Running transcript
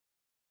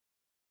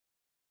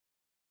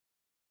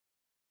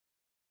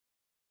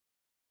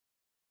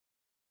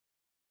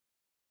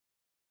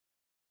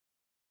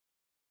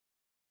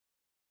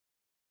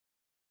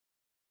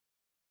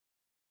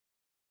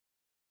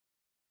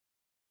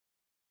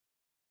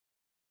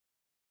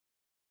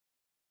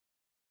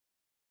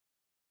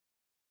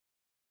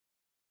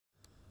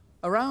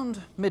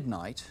Around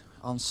midnight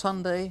on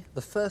Sunday, the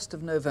 1st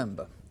of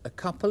November, a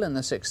couple in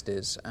their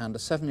 60s and a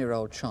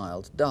 7-year-old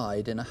child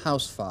died in a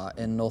house fire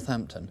in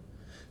Northampton.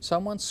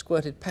 Someone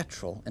squirted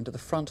petrol into the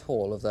front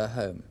hall of their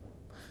home.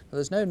 Now,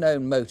 there's no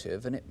known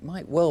motive, and it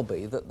might well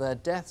be that their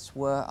deaths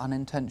were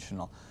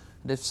unintentional.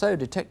 And if so,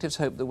 detectives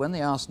hope that when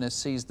the arsonist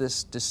sees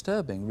this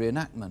disturbing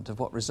reenactment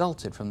of what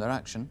resulted from their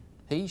action,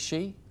 he,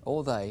 she,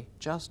 or they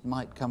just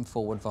might come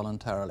forward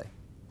voluntarily.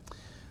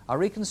 Our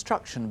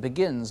reconstruction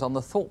begins on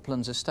the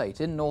Thorpelands estate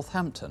in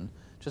Northampton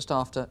just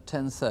after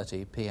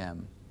 10:30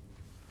 p.m.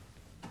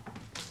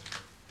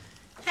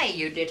 Hey,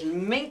 you little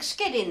minx,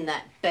 get in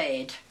that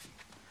bed.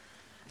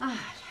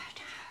 Ah,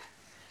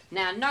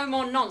 now, no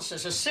more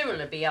nonsense, or Cyril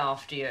will be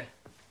after you.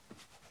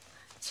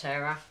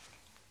 Terror.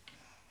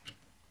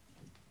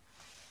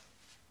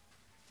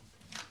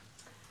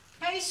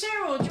 Hey,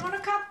 Cyril, do you want a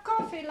cup of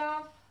coffee,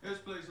 love? Yes,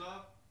 please,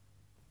 love.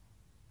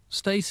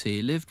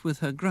 Stacey lived with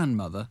her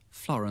grandmother,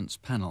 Florence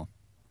Pennell.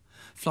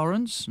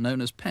 Florence, known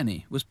as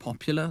Penny, was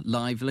popular,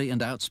 lively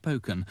and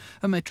outspoken,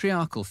 a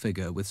matriarchal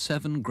figure with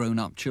 7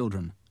 grown-up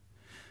children.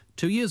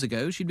 2 years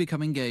ago, she'd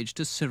become engaged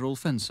to Cyril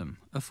Fensham,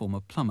 a former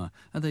plumber,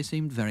 and they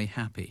seemed very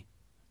happy.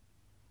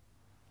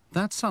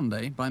 That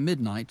Sunday, by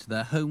midnight,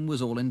 their home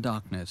was all in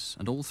darkness,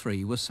 and all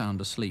 3 were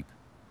sound asleep.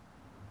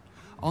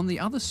 On the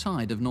other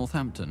side of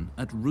Northampton,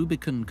 at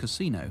Rubicon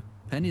Casino,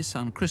 Penny's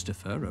son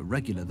Christopher, a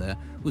regular there,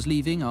 was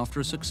leaving after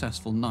a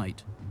successful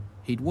night.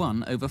 He'd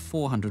won over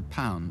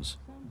 £400.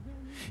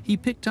 He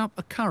picked up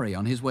a curry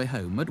on his way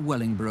home at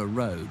Wellingborough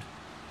Road.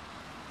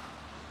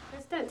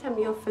 Just don't tell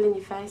me you're filling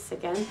your face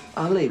again.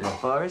 I'll leave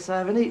it, Boris. I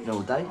haven't eaten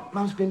all day.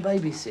 Mum's been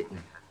babysitting.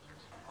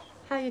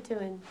 How you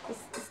doing? You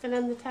still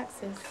in the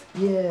taxis?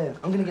 Yeah,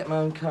 I'm going to get my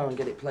own car and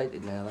get it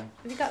plated now, though.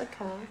 Have you got the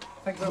car?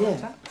 Thank you very much,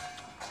 sir.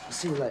 I'll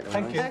see you later.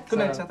 Thank you. Okay. Good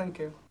night, sir. Thank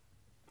you.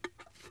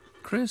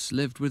 Chris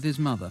lived with his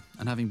mother,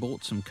 and having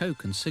bought some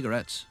coke and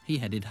cigarettes, he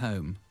headed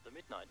home. The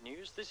Midnight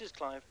News, this is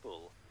Clive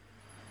Bull.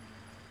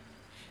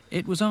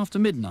 It was after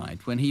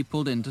midnight when he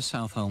pulled into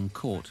Southolm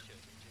Court.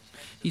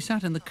 He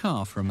sat in the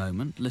car for a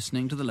moment,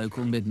 listening to the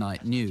local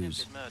midnight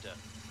news. Murder.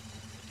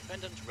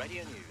 Independent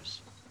Radio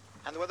News.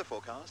 And the weather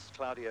forecast,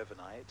 cloudy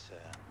overnight.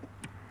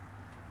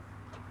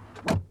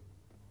 Everything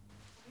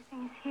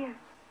is here.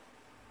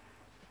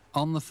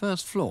 On the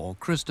first floor,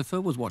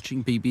 Christopher was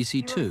watching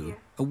BBC Two,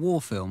 a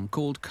war film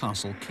called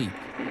Castle Keep.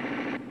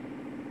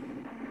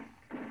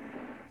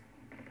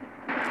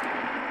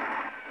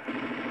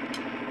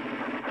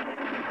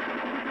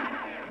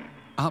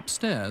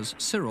 Upstairs,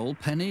 Cyril,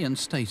 Penny and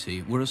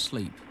Stacey were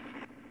asleep.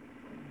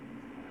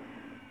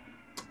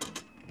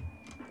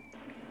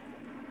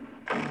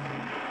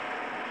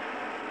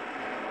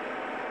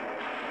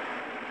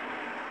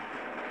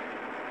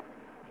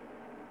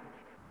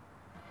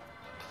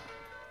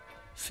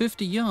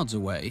 "50 yards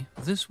away,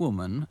 this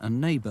woman, a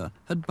neighbour,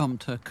 had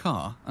bumped her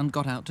car and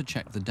got out to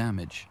check the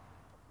damage.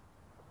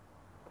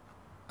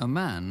 A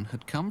man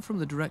had come from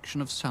the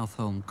direction of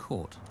Southolm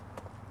Court.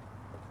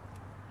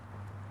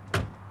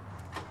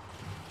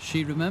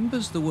 She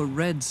remembers there were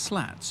red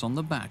slats on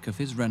the back of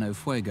his Renault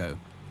Fuego.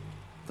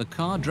 The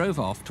car drove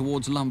off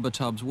towards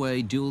Lumbertubs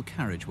Way dual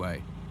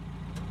carriageway.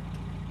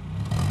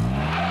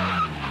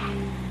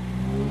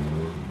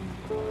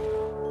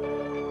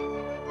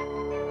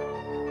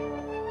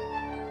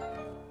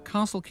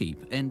 Castle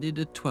Keep ended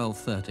at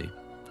 12:30,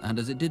 and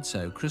as it did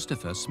so,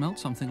 Christopher smelt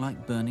something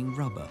like burning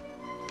rubber.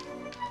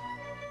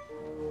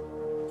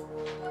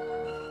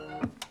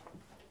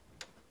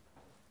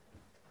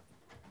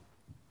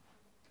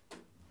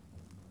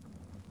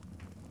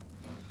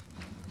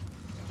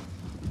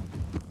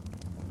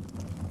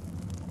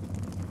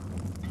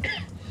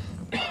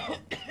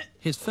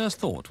 His first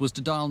thought was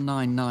to dial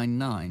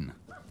 999,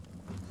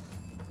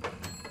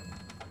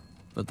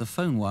 but the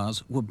phone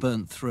wires were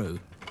burnt through.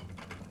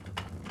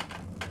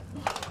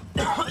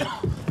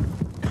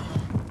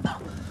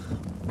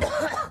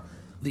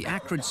 The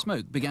acrid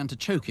smoke began to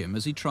choke him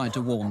as he tried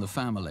to warn the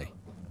family.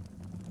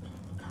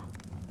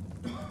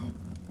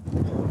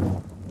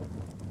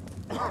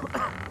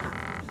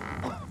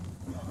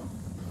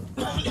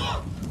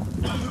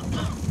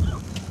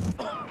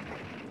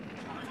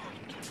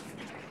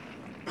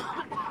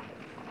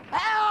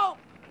 Help!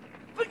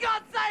 For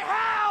God's sake,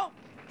 help!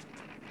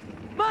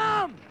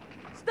 Mum!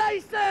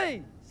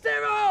 Stacey!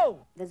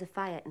 Cyril! There's a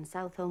fire in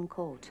Southolm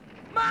Court.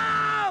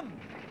 Mum!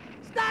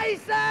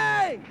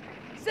 Stacey!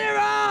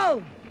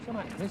 Cyril!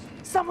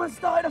 Someone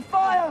started a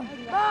fire!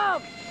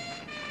 Mum!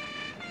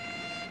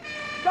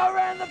 Go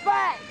round the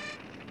back!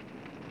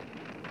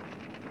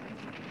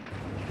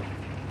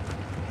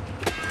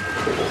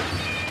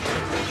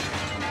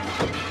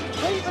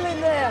 People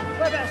in there!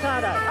 Whereabouts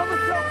are they? On the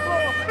top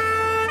floor!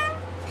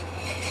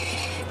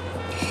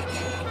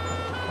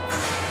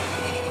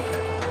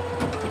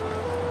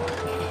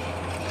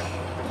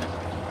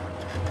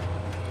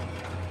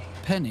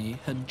 Penny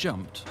had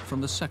jumped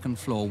from the second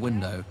floor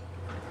window.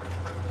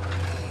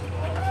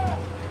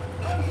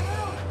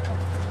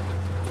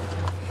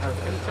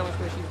 Can you tell us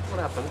what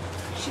happened?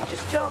 She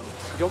just jumped.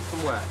 Jumped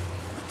from where?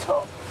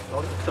 Top.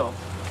 Right at the top.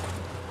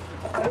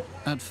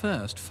 At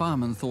first,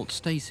 firemen thought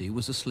Stacey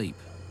was asleep,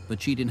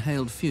 but she'd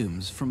inhaled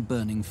fumes from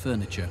burning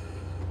furniture.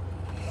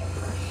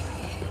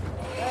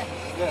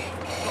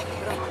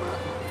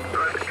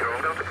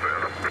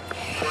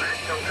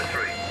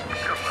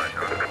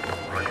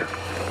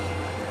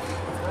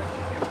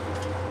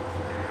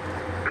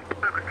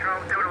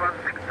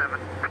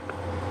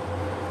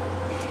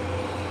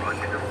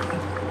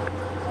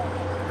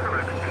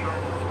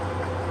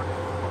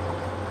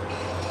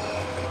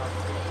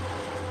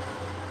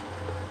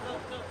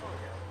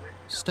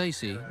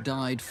 Stacey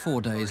died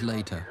 4 days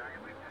later.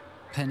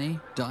 Penny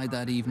died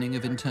that evening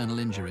of internal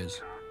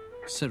injuries.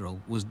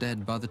 Cyril was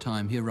dead by the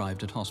time he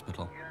arrived at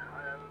hospital.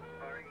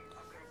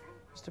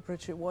 Mr.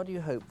 Pritchett, what do you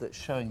hope that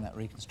showing that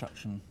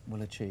reconstruction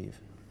will achieve?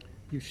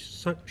 You've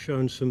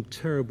shown some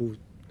terrible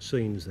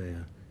scenes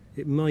there.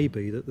 It may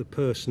be that the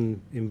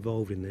person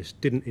involved in this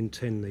didn't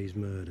intend these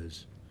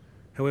murders.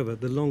 However,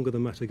 the longer the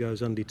matter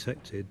goes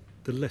undetected,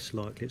 the less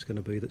likely it's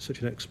going to be that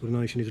such an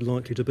explanation is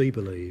likely to be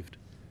believed.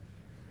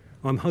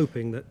 I'm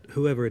hoping that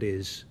whoever it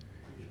is,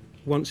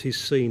 once he's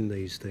seen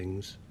these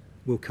things,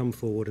 will come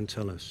forward and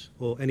tell us,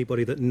 or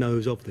anybody that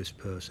knows of this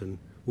person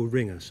will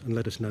ring us and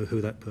let us know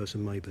who that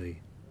person may be.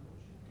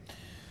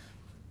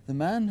 The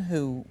man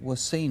who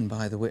was seen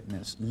by the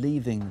witness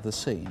leaving the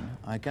scene,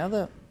 I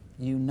gather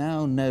you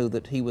now know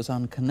that he was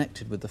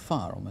unconnected with the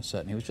fire, almost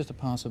certainly. He was just a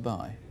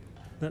passer-by.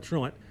 That's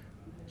right.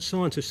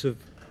 Scientists have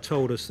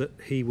told us that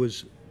he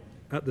was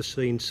at the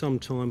scene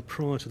sometime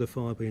prior to the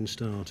fire being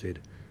started.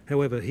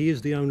 However, he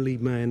is the only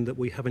man that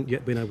we haven't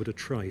yet been able to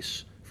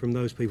trace from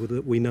those people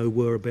that we know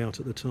were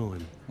about at the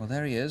time. Well,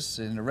 there he is,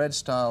 in a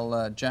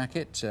red-style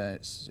jacket.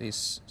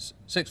 He's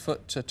 6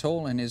 foot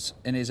tall, in his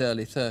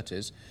early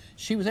 30s.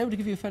 She was able to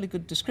give you a fairly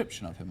good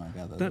description of him, I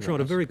gather. That's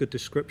right, a very good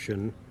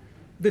description.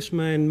 This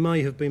man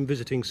may have been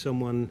visiting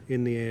someone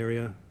in the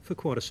area for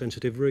quite a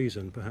sensitive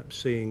reason, perhaps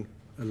seeing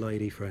a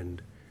lady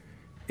friend.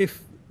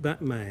 If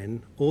that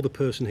man, or the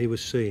person he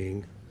was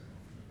seeing,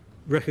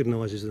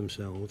 recognises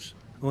themselves,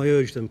 I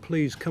urge them,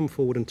 please come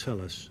forward and tell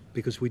us,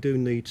 because we do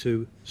need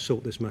to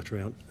sort this matter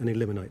out and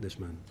eliminate this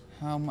man.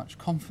 How much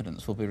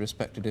confidence will be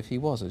respected if he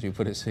was, as you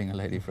put it, seeing a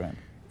lady friend?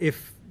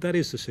 If that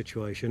is the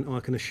situation, I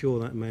can assure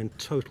that man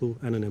total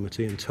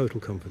anonymity and total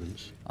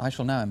confidence. I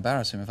shall now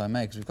embarrass him, if I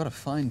may, because we've got to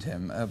find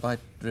him by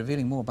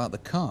revealing more about the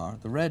car.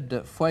 The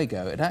red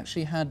Fuego, it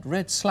actually had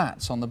red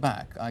slats on the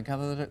back, I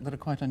gather, that are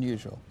quite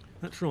unusual.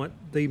 That's right.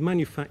 The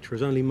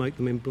manufacturers only make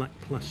them in black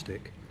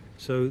plastic.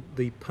 So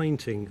the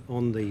painting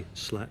on the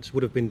slats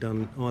would have been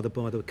done either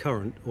by the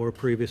current or a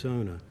previous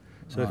owner.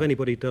 So Right. if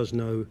anybody does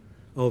know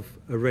of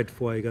a red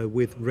Fuego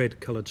with red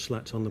coloured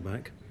slats on the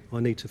back, I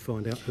need to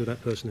find out who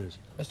that person is.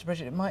 Mr.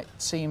 Pritchett, it might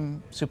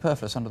seem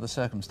superfluous under the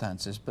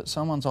circumstances, but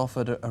someone's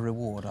offered a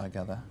reward, I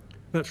gather.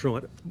 That's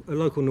right. A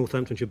local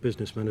Northamptonshire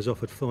businessman has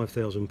offered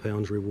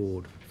 £5,000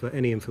 reward for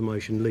any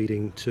information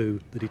leading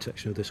to the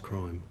detection of this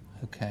crime.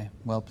 OK,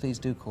 well, please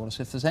do call us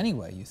if there's any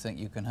way you think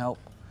you can help.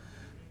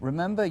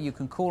 Remember, you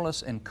can call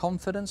us in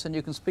confidence and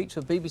you can speak to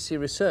a BBC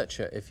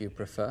researcher if you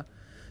prefer.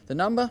 The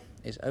number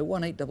is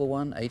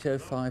 01811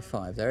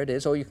 8055. There it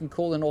is. Or you can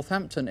call the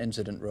Northampton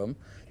Incident Room.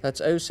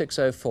 That's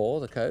 0604,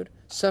 the code,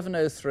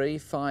 703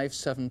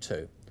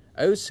 572.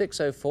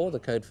 0604, the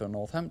code for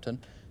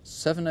Northampton,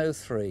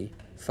 703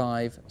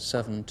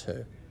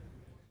 572.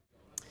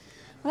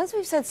 Well, as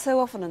we've said so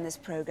often on this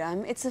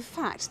programme, it's a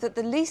fact that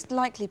the least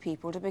likely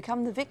people to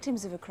become the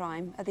victims of a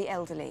crime are the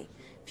elderly.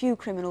 Few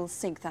criminals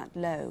sink that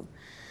low.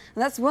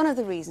 And that's one of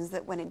the reasons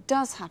that when it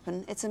does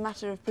happen, it's a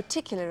matter of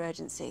particular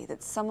urgency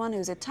that someone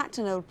who's attacked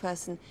an old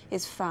person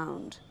is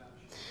found.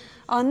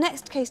 Our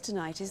next case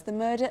tonight is the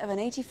murder of an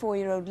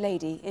 84-year-old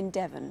lady in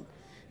Devon,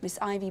 Miss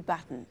Ivy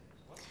Batten.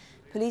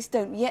 Police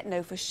don't yet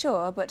know for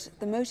sure, but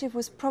the motive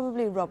was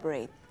probably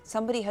robbery.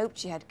 Somebody hoped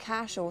she had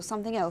cash or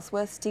something else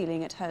worth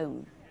stealing at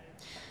home.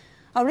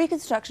 Our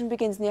reconstruction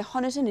begins near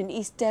Honiton in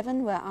East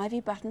Devon, where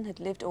Ivy Batten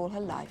had lived all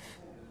her life.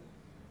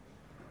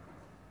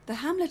 The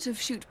hamlet of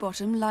Chute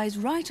Bottom lies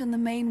right on the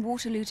main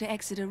Waterloo to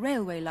Exeter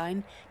railway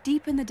line,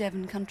 deep in the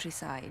Devon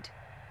countryside.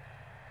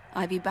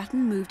 Ivy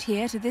Batten moved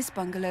here to this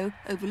bungalow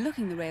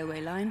overlooking the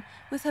railway line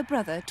with her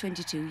brother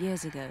 22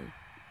 years ago.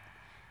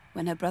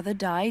 When her brother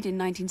died in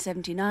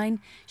 1979,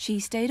 she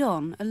stayed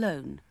on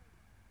alone.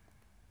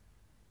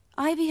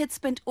 Ivy had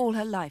spent all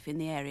her life in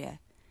the area.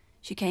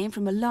 She came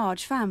from a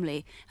large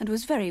family and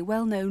was very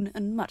well known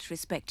and much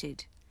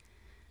respected.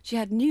 She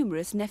had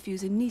numerous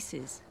nephews and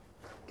nieces.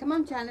 Come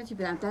on, Janet, you've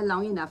been out there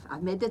long enough.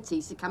 I've made the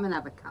tea, so come and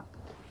have a cup.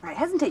 Right, it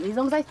hasn't taken as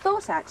long as I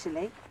thought,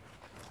 actually.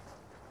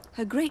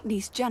 Her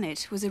great-niece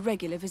Janet was a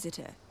regular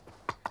visitor.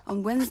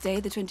 On Wednesday,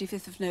 the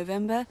 25th of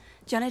November,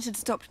 Janet had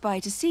stopped by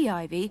to see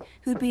Ivy,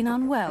 who'd been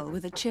unwell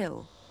with a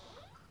chill.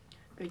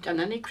 Have you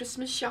done any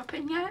Christmas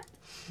shopping yet?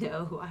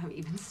 No, I haven't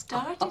even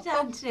started,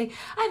 Auntie.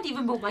 I haven't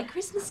even bought my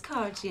Christmas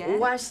cards yet.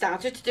 Oh, I've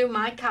started to do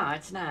my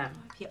cards now.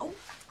 Oh,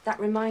 that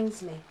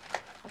reminds me.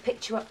 I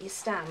picked you up your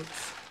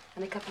stamps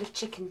and a couple of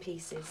chicken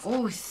pieces.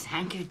 Oh,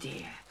 thank you,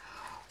 dear.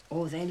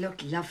 Oh, they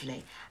look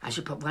lovely. I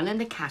should put one in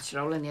the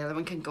casserole and the other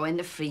one can go in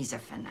the freezer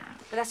for now.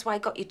 But that's why I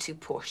got you 2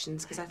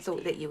 portions, because I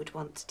thought that you would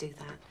want to do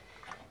that.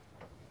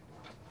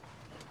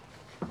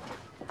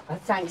 Well,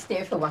 thanks,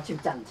 dear, for what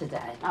you've done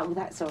today. Oh,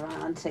 that's all right,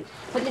 Auntie.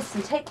 But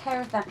listen, take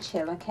care of that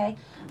chill, OK?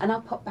 And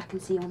I'll pop back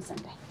and see you on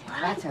Sunday.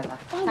 That's all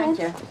right. Bye, Thank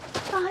then.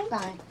 you. Bye.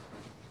 Bye.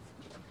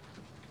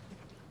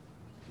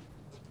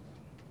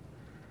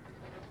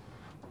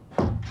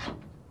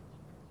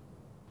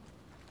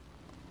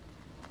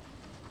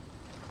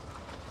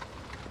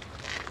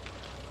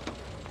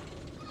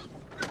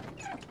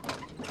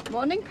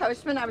 Morning,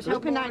 postman. I was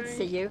hoping I'd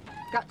see you.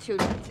 Got 2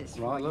 letters.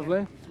 Right,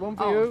 lovely. One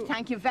for Oh, you.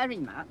 thank you very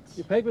much.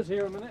 Your paper's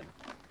here a minute.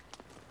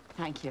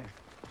 Thank you.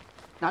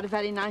 Not a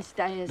very nice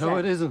day, is it? No,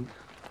 it isn't.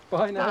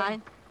 Bye now.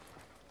 Bye.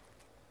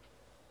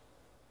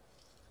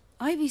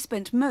 Ivy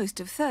spent most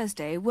of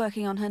Thursday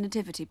working on her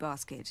nativity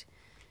basket.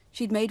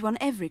 She'd made one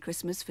every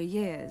Christmas for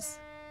years.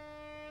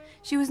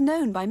 She was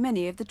known by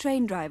many of the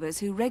train drivers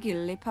who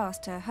regularly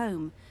passed her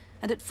home,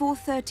 and at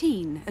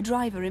 4:13 a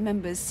driver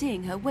remembers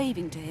seeing her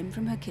waving to him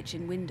from her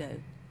kitchen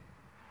window.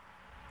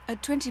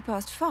 At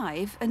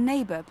 5:20, a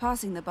neighbour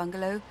passing the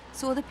bungalow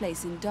saw the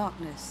place in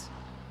darkness.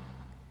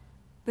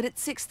 But at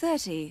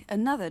 6:30,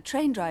 another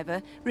train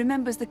driver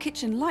remembers the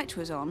kitchen light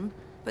was on,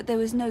 but there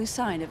was no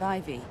sign of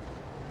Ivy.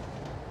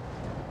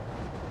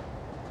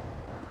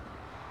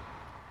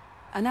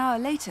 An hour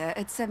later,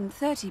 at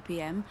 7:30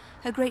 p.m,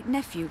 her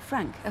great-nephew,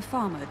 Frank, a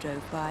farmer,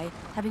 drove by,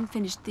 having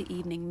finished the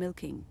evening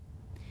milking.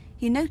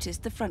 He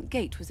noticed the front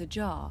gate was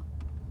ajar.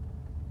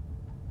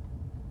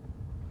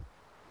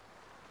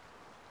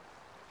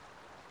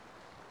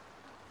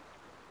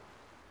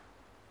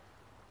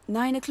 At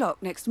 9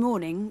 o'clock next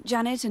morning,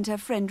 Janet and her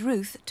friend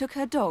Ruth took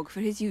her dog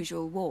for his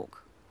usual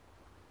walk.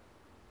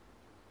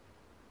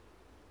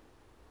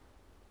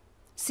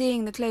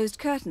 Seeing the closed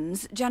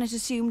curtains, Janet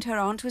assumed her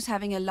aunt was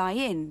having a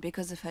lie-in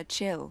because of her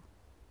chill.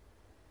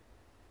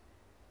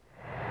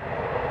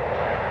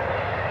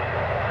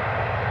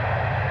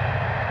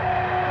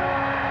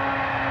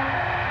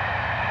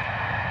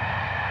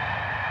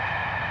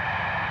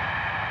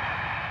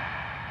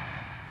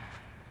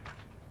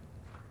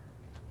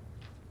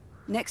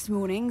 Next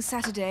morning,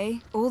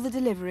 Saturday, all the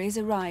deliveries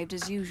arrived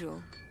as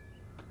usual.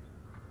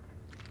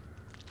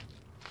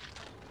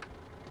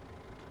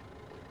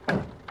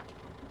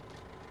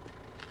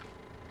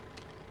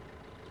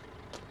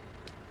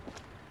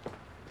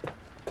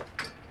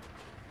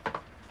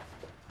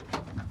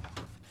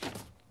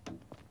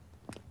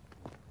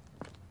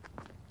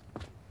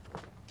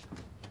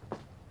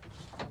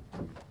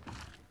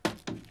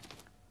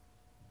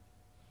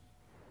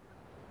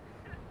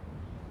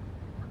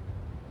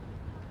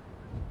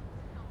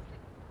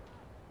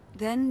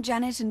 Then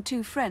Janet and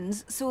 2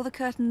 friends saw the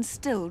curtains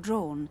still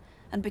drawn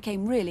and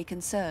became really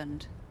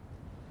concerned.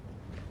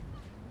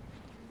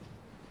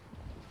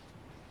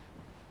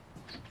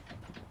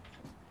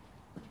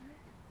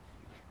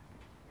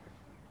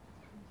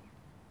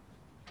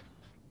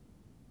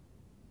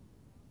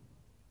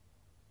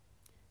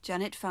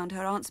 Janet found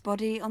her aunt's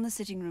body on the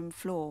sitting room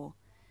floor.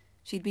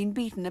 She'd been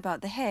beaten about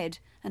the head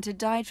and had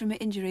died from her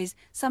injuries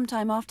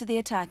sometime after the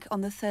attack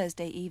on the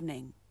Thursday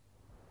evening.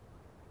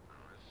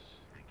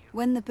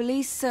 When the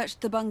police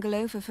searched the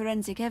bungalow for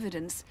forensic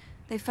evidence,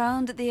 they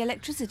found that the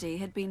electricity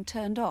had been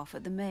turned off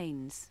at the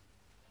mains.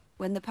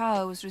 When the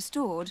power was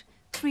restored,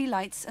 3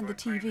 lights and the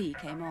TV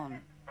came on. 1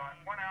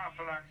 hour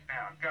for lunch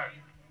now, go.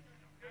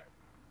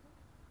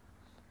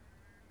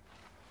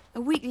 A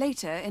week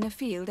later, in a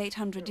field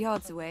 800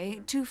 yards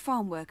away, 2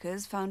 farm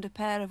workers found a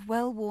pair of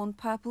well-worn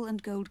purple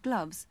and gold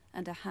gloves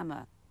and a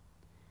hammer.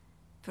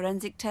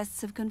 Forensic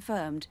tests have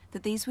confirmed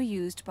that these were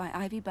used by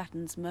Ivy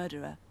Batten's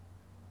murderer.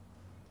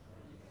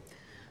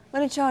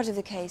 Well, in charge of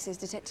the case is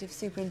Detective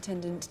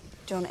Superintendent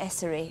John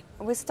Essery.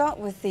 We'll start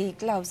with the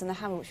gloves and the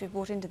hammer which we've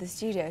brought into the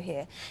studio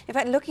here. In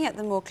fact, looking at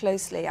them more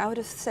closely, I would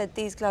have said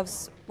these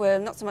gloves were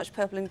not so much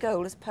purple and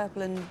gold as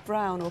purple and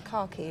brown or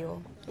khaki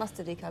or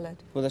mustardy coloured.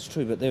 Well, that's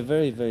true, but they're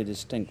very, very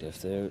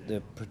distinctive.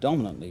 They're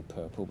predominantly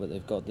purple, but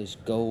they've got this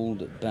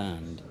gold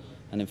band.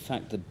 And in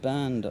fact, the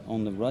band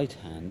on the right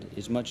hand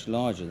is much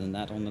larger than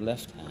that on the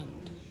left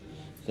hand.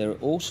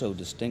 They're also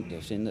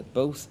distinctive in that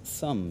both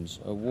thumbs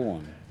are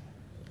worn.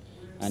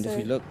 And if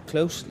you look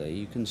closely,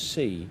 you can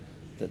see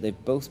that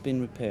they've both been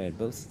repaired.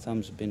 Both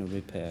thumbs have been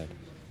repaired,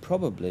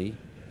 probably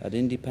at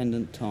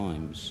independent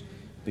times,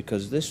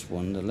 because this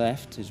one, the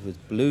left, is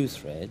with blue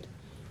thread,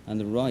 and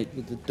the right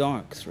with the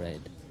dark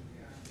thread.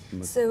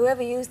 So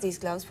whoever used these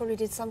gloves probably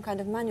did some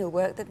kind of manual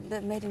work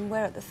that made him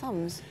wear at the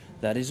thumbs.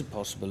 That is a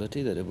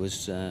possibility, that it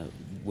was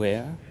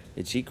wear.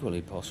 It's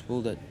equally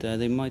possible that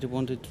they might have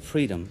wanted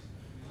freedom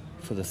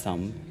for the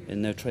thumb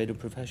in their trade or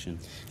profession.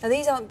 Now,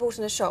 these aren't bought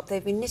in a shop.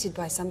 They've been knitted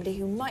by somebody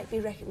who might be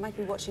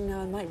watching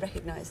now and might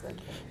recognise them.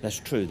 That's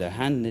true. They're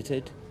hand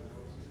knitted.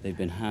 They've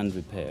been hand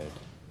repaired.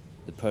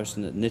 The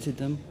person that knitted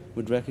them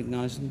would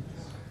recognise them.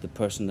 The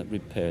person that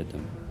repaired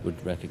them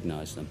would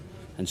recognise them.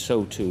 And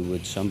so too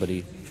would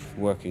somebody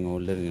working or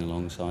living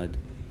alongside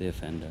the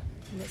offender.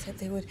 Let's hope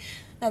they would.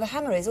 Now, the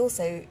hammer is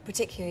also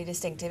particularly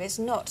distinctive. It's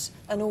not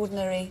an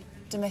ordinary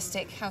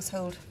domestic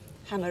household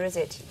hammer, is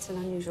it? It's an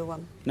unusual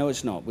one. No,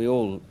 it's not. We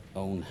all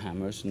own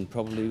hammers, and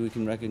probably we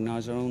can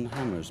recognise our own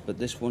hammers, but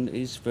this one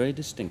is very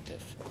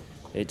distinctive.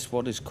 It's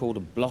what is called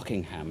a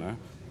blocking hammer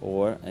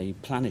or a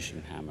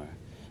planishing hammer.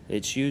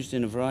 It's used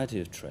in a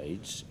variety of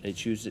trades.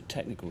 It's used at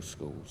technical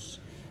schools.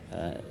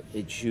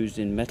 It's used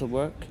in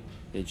metalwork.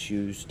 It's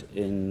used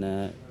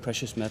in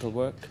precious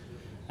metalwork.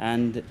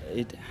 And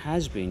it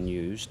has been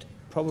used,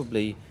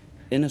 probably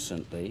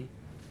innocently,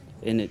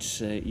 in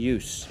its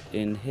use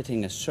in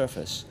hitting a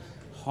surface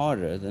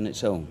harder than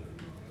its own,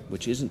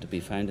 which isn't to be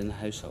found in the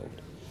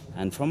household.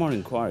 And from our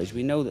inquiries,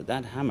 we know that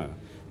that hammer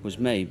was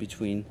made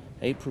between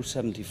April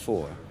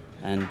 74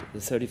 and the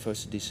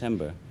 31st of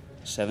December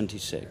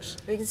 76.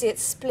 We can see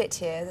it's split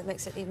here, that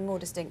makes it even more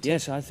distinctive.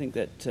 Yes, I think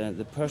that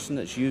the person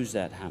that's used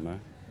that hammer,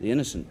 the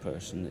innocent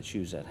person that's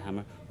used that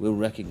hammer, will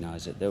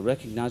recognise it. They'll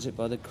recognise it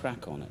by the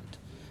crack on it.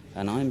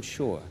 And I'm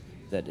sure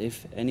that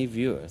if any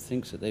viewer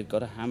thinks that they've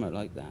got a hammer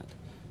like that,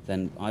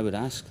 then I would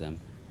ask them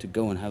to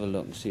go and have a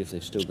look and see if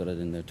they've still got it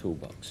in their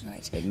toolbox.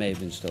 Right. It may have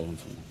been stolen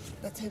from them.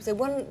 Let's hope so.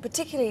 One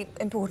particularly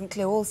important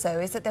clue also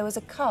is that there was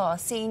a car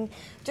seen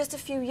just a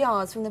few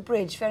yards from the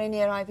bridge very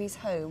near Ivy's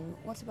home.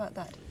 What about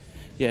that?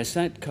 Yes,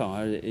 that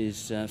car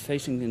is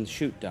facing in the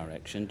chute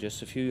direction,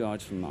 just a few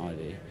yards from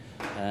Ivy.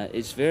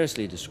 It's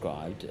variously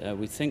described.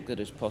 We think that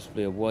it's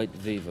possibly a white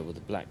Viva with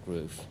a black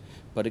roof,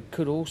 but it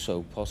could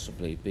also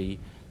possibly be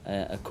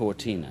a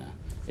Cortina.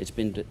 It's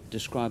been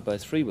described by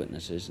 3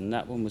 witnesses, and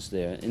that one was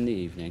there in the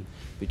evening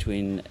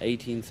between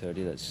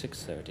 18:30, that's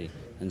 6:30,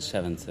 and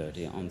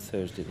 7:30 on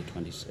Thursday the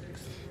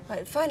 26th.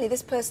 Right, finally,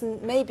 this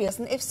person may be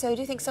Arson. If so,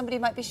 do you think somebody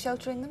might be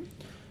sheltering them?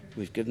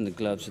 We've given the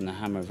gloves and the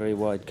hammer very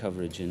wide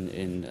coverage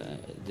in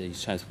the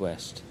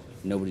southwest.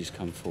 Nobody's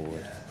come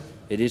forward.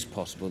 It is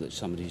possible that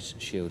somebody's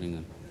shielding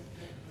them.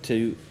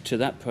 To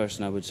that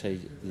person, I would say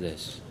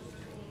this.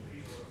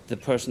 The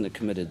person that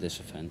committed this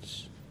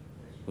offence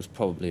was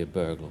probably a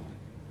burglar.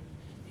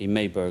 He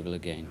may burgle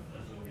again.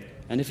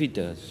 And if he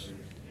does,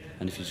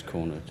 and if he's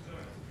cornered,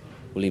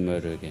 will he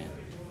murder again?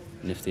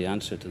 And if the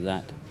answer to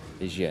that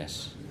is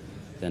yes,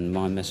 then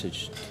my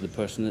message to the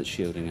person that's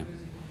shielding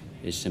him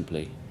is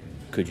simply,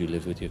 could you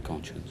live with your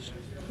conscience?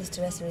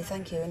 Mr. Essery,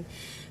 thank you. And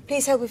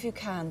please help if you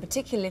can,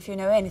 particularly if you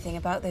know anything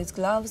about those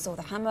gloves or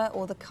the hammer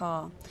or the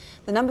car.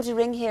 The number to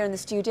ring here in the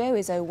studio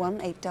is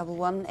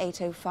 01811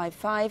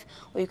 8055,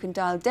 or you can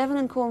dial Devon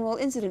and Cornwall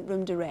Incident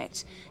Room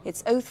direct.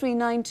 It's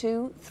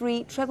 0392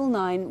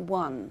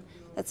 3991.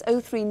 That's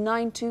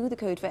 0392, the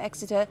code for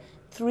Exeter,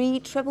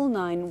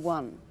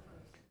 3991.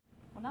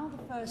 Now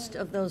the first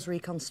of those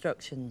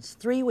reconstructions.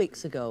 3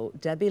 weeks ago,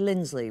 Debbie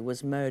Linsley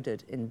was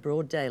murdered in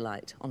broad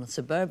daylight on a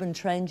suburban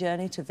train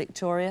journey to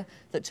Victoria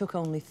that took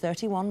only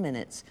 31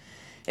 minutes.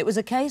 It was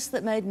a case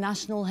that made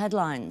national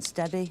headlines.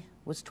 Debbie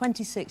was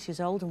 26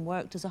 years old and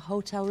worked as a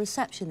hotel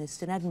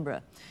receptionist in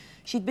Edinburgh.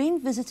 She'd been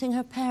visiting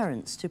her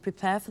parents to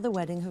prepare for the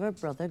wedding of her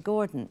brother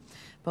Gordon.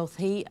 Both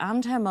he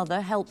and her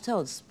mother helped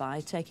us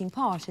by taking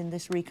part in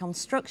this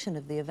reconstruction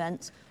of the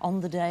events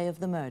on the day of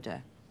the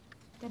murder.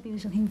 Debbie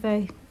was looking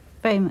very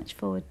much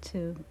forward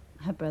to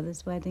her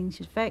brother's wedding.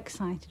 She was very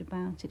excited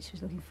about it. She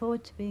was looking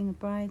forward to being a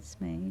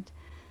bridesmaid.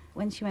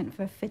 When she went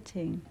for a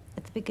fitting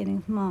at the beginning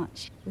of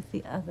March with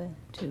the other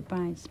 2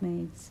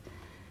 bridesmaids,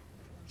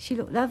 she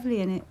looked lovely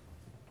in it.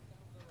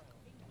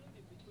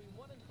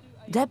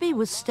 Debbie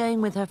was staying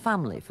with her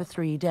family for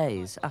 3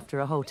 days after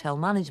a hotel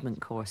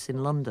management course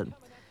in London.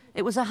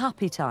 It was a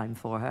happy time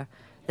for her.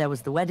 There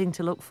was the wedding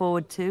to look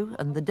forward to,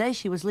 and the day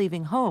she was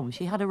leaving home,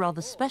 she had a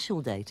rather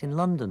special date in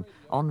London,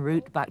 en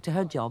route back to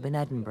her job in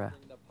Edinburgh.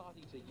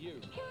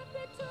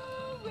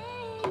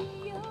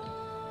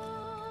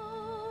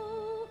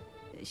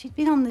 She'd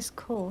been on this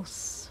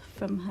course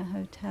from her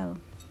hotel.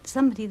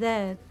 Somebody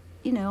there,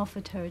 you know,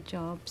 offered her a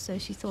job, so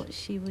she thought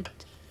she would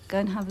go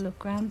and have a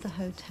look around the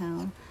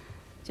hotel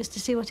just to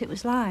see what it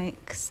was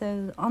like.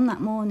 So on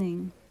that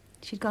morning,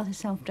 she'd got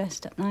herself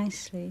dressed up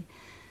nicely,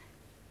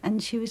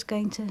 and she was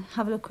going to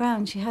have a look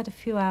around. She had a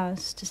few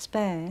hours to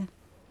spare.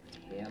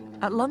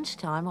 At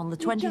lunchtime on the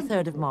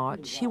 23rd of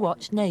March, she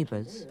watched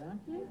Neighbours.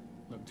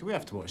 Look, do we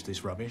have to watch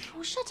this rubbish?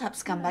 Oh, shut up,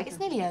 scumbag. It's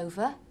nearly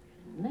over.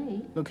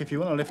 Me? Look, if you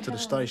want to lift to the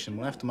station,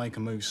 we'll have to make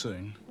a move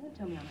soon.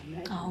 Oh,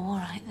 all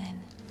right,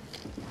 then.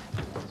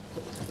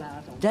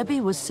 Debbie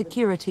was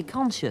security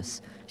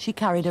conscious. She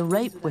carried a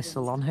rape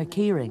whistle on her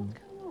keyring.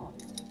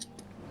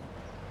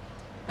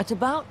 At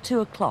about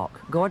 2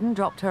 o'clock, Gordon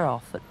dropped her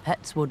off at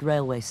Pettswood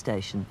railway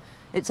station.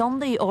 It's on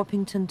the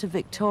Orpington to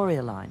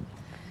Victoria line.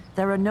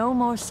 There are no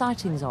more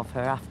sightings of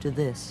her after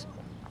this.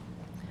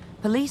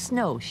 Police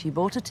know she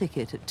bought a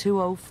ticket at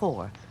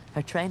 2:04.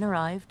 Her train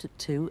arrived at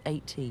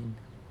 2:18.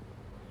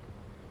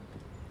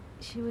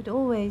 She would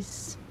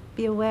always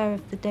be aware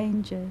of the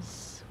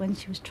dangers when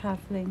she was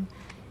travelling.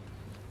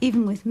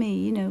 Even with me,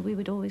 you know, we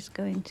would always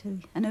go into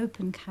an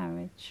open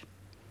carriage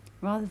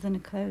rather than a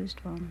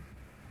closed one.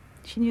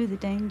 She knew the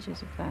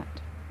dangers of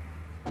that.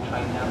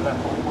 Train now,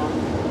 platform 1,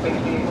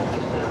 quickly,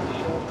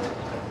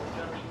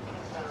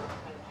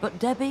 But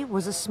Debbie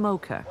was a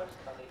smoker,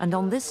 and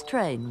on this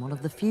train, one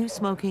of the few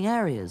smoking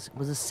areas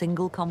was a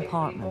single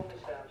compartment,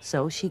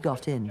 so she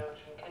got in.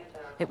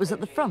 It was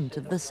at the front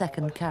of the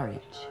second carriage.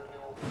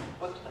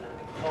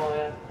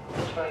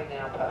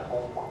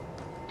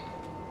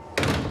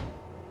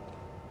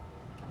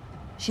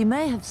 She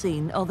may have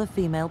seen other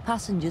female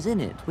passengers in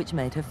it, which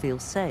made her feel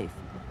safe,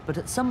 but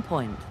at some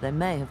point they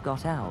may have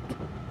got out.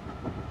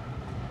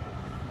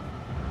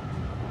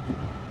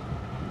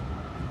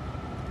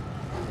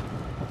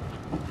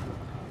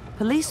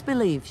 Police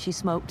believe she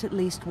smoked at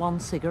least one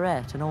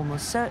cigarette, and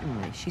almost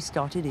certainly she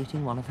started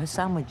eating one of her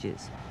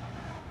sandwiches.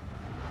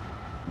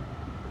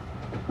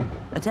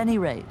 At any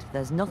rate,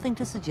 there's nothing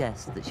to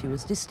suggest that she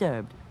was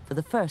disturbed for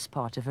the first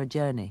part of her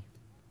journey.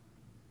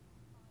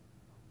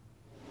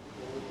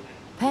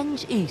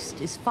 Penge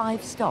East is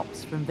 5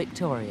 stops from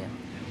Victoria.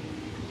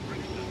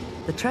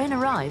 The train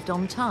arrived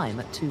on time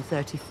at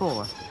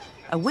 2:34.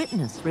 A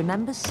witness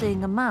remembers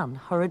seeing a man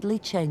hurriedly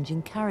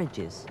changing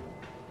carriages.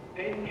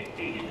 Penge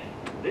East.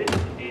 This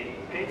is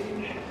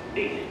Penge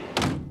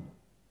East.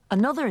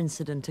 Another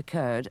incident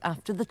occurred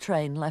after the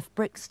train left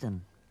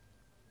Brixton.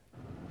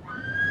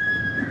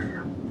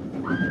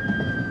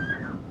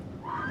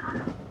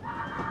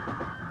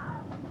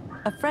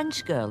 A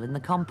French girl in the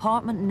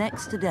compartment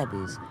next to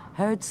Debbie's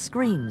heard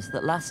screams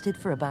that lasted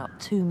for about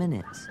 2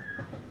 minutes.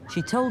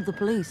 She told the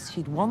police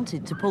she'd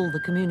wanted to pull the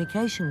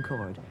communication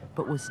cord,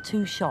 but was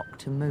too shocked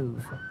to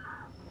move.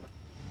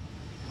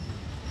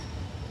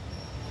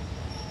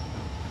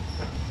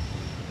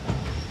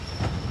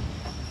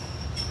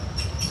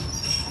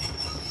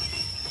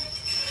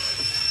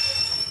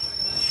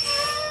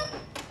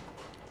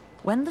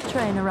 When the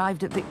train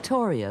arrived at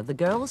Victoria, the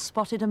girls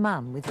spotted a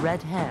man with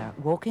red hair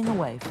walking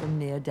away from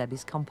near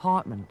Debbie's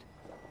compartment.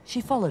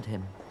 She followed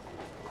him.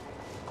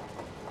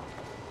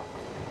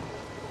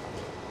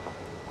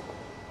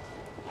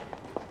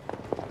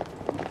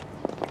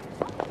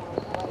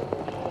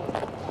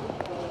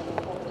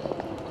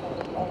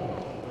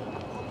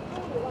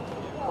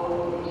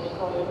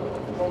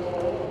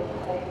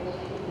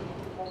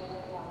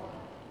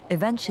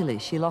 Eventually,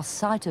 she lost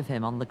sight of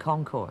him on the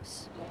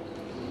concourse.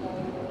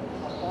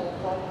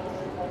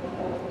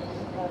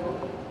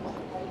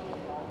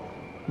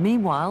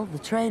 Meanwhile, the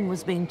train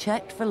was being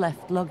checked for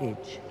left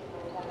luggage.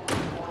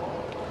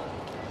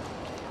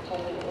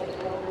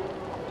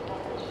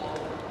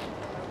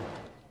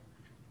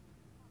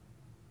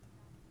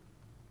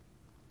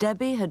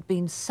 Debbie had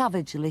been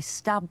savagely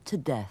stabbed to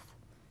death.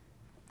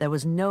 There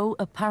was no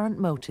apparent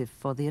motive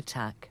for the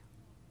attack.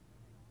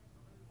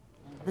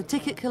 The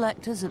ticket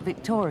collectors at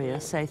Victoria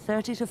say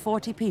 30 to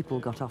 40 people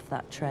got off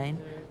that train,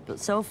 but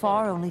so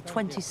far only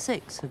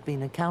 26 have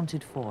been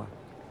accounted for.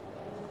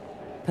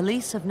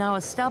 Police have now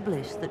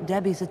established that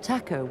Debbie's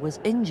attacker was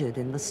injured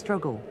in the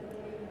struggle.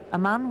 A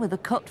man with a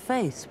cut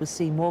face was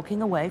seen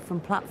walking away from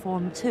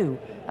platform 2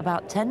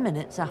 about 10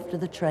 minutes after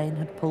the train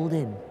had pulled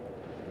in.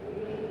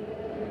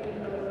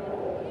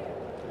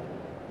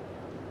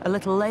 A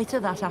little later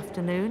that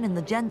afternoon, in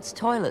the gents'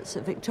 toilets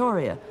at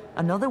Victoria,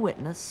 another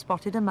witness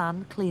spotted a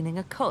man cleaning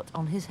a cut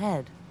on his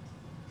head.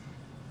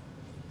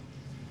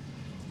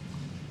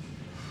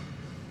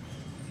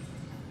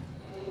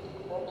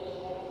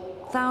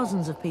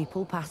 Thousands of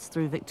people passed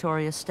through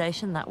Victoria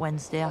Station that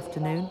Wednesday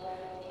afternoon.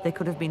 They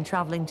could have been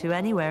travelling to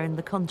anywhere in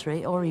the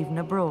country or even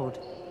abroad.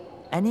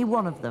 Any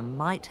one of them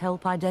might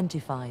help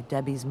identify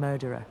Debbie's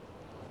murderer.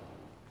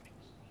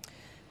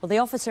 Well, the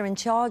officer in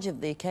charge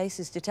of the case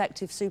is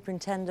Detective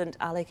Superintendent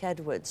Alec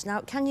Edwards.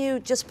 Now, can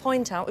you just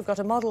point out, we've got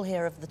a model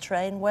here of the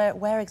train,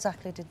 where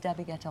exactly did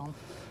Debbie get on?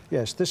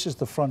 Yes, this is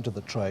the front of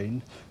the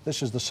train,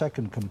 this is the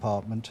second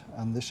compartment,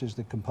 and this is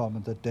the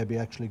compartment that Debbie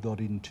actually got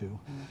into.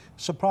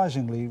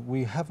 Surprisingly,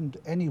 we haven't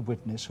any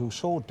witness who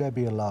saw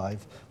Debbie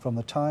alive from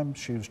the time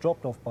she was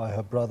dropped off by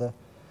her brother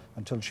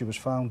until she was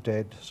found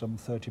dead some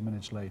 30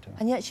 minutes later.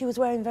 And yet she was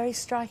wearing very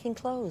striking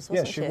clothes,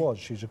 wasn't she? Yes, she was.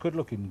 She's a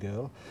good-looking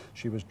girl.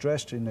 She was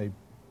dressed in a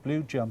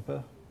blue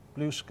jumper,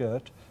 blue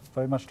skirt,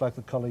 very much like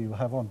the colour you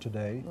have on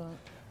today. Right.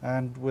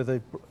 And with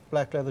a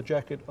black leather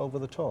jacket over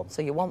the top.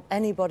 So you want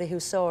anybody who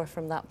saw her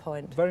from that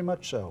point? Very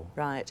much so.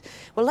 Right.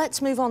 Well,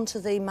 let's move on to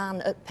the man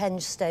at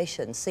Penge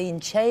Station, seen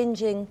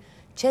changing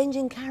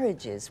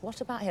carriages. What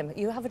about him?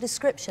 You have a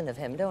description of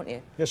him, don't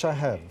you? Yes, I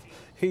have.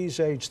 He's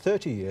aged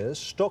 30 years,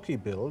 stocky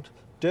build,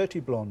 dirty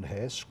blonde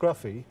hair,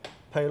 scruffy,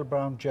 pale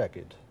brown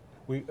jacket.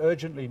 We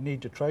urgently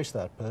need to trace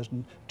that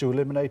person to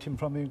eliminate him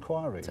from the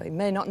inquiry. So he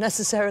may not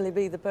necessarily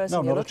be the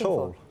person you're looking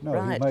for. No, not at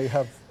all. No, right. He may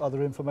have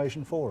other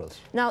information for us.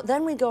 Now,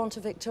 then we go on to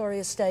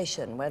Victoria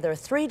Station, where there are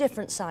 3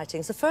 different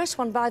sightings. The first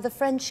one by the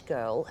French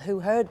girl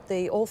who heard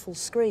the awful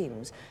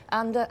screams.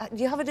 And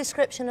do you have a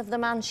description of the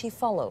man she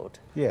followed?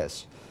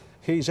 Yes.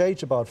 He's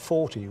aged about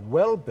 40,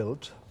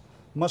 well-built,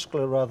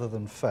 muscular rather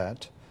than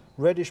fat,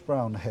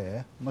 reddish-brown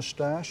hair,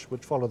 moustache,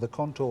 which followed the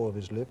contour of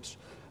his lips,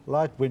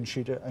 light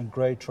windsheeter and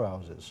grey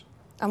trousers.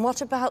 And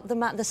what about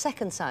the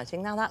second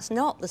sighting? Now, that's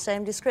not the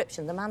same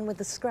description, the man with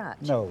the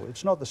scratch. No,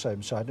 it's not the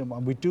same sighting,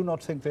 and we do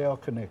not think they are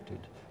connected.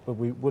 but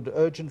we would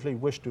urgently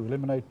wish to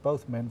eliminate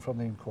both men from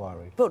the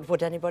inquiry. But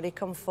would anybody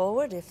come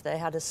forward if they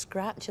had a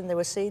scratch and they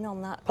were seen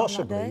on that,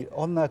 Possibly. on that day?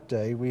 On that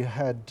day, we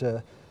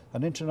had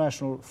an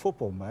international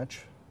football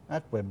match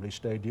at Wembley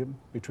Stadium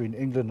between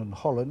England and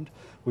Holland.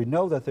 We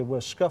know that there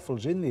were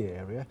scuffles in the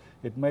area.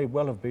 It may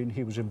well have been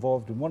he was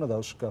involved in one of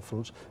those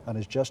scuffles and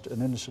is just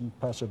an innocent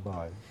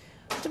passerby.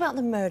 What about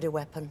the murder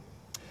weapon?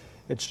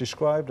 It's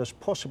described as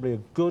possibly a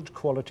good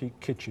quality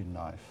kitchen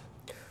knife.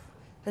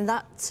 And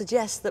that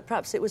suggests that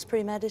perhaps it was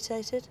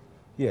premeditated?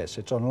 Yes,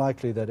 it's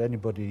unlikely that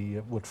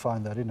anybody would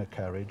find that in a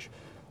carriage.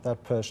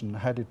 That person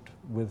had it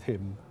with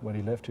him when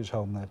he left his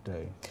home that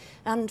day.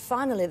 And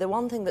finally, the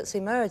one thing that's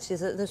emerged is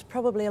that there's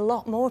probably a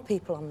lot more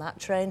people on that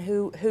train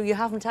who you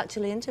haven't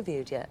actually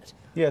interviewed yet.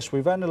 Yes,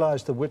 we've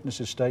analysed the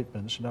witnesses'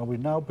 statements. Now, we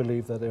now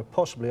believe that there are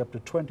possibly up to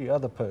 20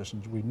 other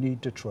persons we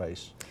need to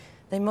trace.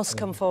 They must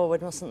come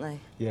forward, mustn't they?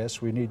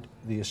 Yes, we need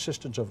the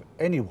assistance of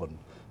anyone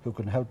who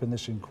can help in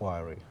this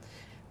inquiry.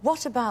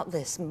 What about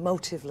this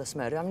motiveless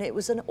murder? I mean, it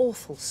was an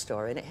awful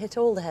story and it hit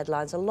all the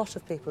headlines. A lot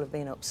of people have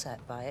been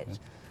upset by it. Yeah.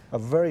 A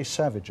very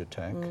savage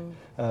attack,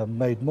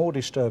 made more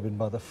disturbing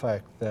by the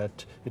fact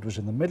that it was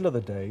in the middle of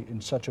the day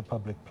in such a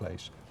public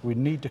place. We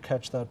need to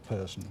catch that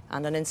person.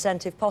 And an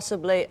incentive,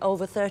 possibly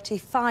over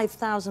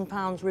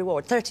 £35,000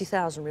 reward,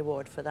 30,000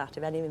 reward for that,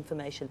 of any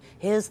information.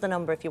 Here's the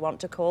number if you want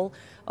to call,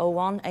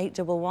 01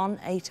 811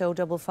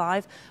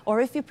 8055.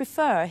 Or if you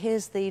prefer,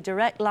 here's the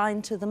direct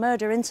line to the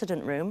murder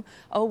incident room,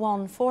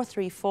 01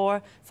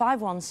 434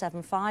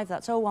 5175.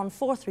 That's 01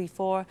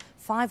 434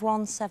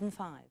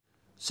 5175.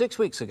 6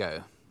 weeks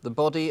ago, the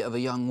body of a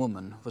young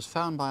woman was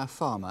found by a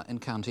farmer in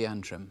County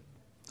Antrim.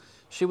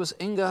 She was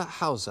Inga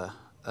Hauser,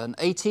 an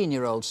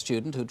 18-year-old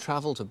student who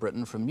travelled to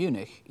Britain from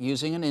Munich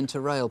using an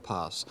Interrail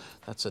pass.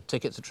 That's a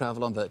ticket to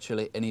travel on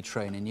virtually any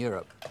train in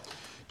Europe.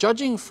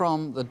 Judging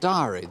from the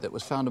diary that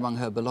was found among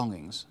her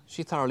belongings,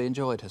 she thoroughly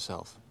enjoyed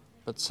herself.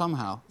 But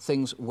somehow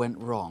things went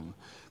wrong.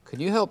 Can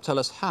you help tell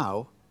us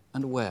how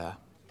and where?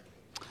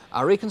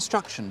 Our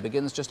reconstruction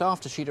begins just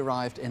after she'd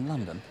arrived in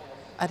London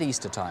at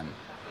Easter time.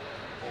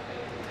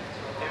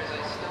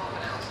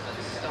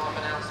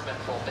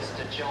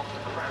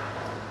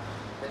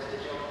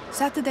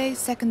 Saturday,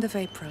 2nd of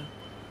April.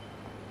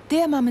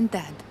 Dear Mum and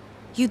Dad,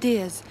 you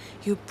dears,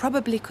 you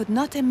probably could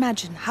not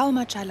imagine how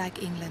much I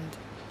like England.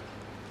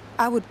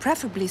 I would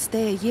preferably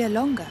stay a year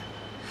longer.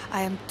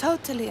 I am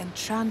totally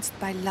entranced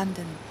by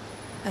London.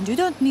 And you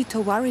don't need to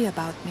worry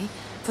about me,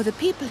 for the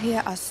people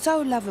here are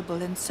so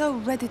lovable and so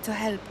ready to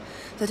help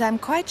that I'm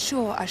quite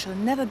sure I shall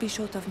never be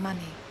short of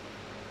money.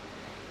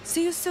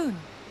 See you soon.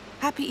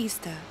 Happy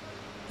Easter.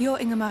 Your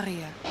Inga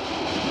Maria.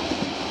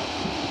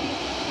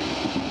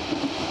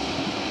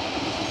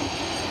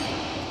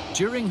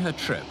 During her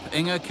trip,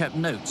 Inga kept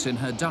notes in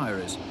her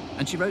diaries,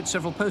 and she wrote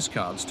several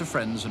postcards to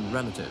friends and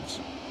relatives.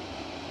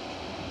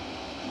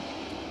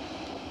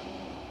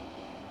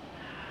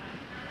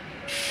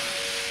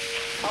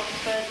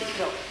 Oxford, this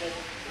is Oxford.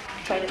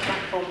 Train at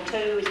platform 2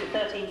 is the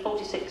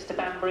 1346 to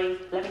Banbury,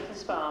 Leamington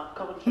Spa,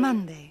 Coventry.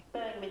 Monday,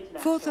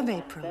 4th of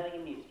April.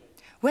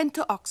 Went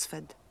to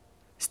Oxford.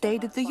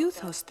 Stayed at the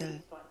youth hostel.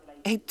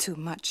 Ate too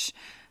much.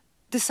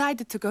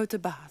 Decided to go to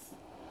Bath.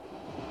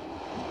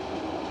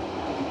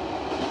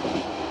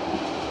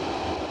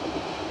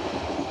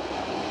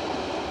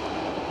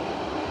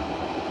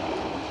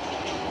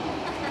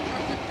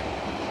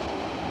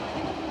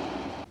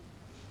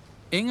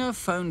 Inga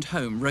phoned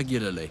home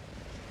regularly.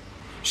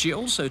 She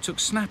also took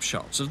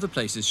snapshots of the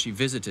places she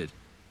visited.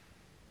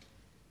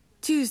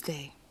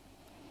 Tuesday,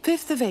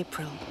 5th of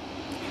April.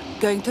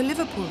 Going to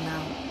Liverpool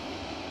now.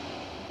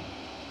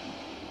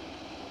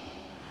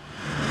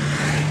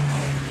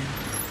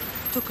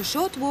 Took a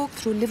short walk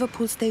through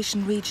Liverpool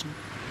Station region.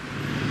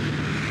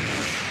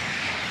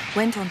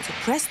 Went on to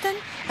Preston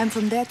and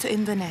from there to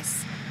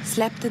Inverness.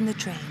 Slept in the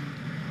train.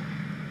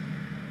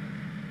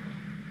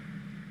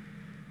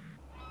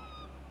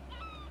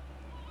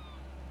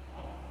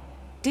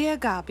 Dear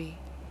Gabi,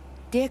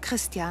 dear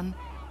Christian,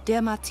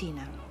 dear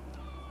Martina.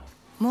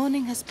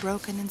 Morning has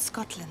broken in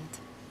Scotland.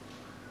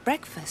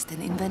 Breakfast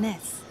in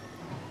Inverness.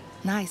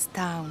 Nice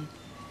town.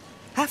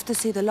 Have to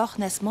see the Loch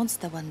Ness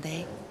Monster one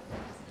day.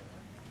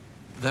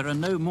 There are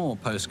no more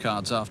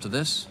postcards after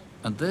this,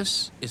 and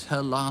this is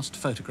her last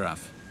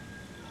photograph.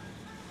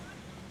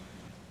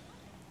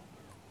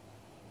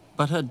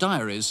 But her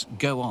diaries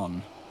go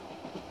on.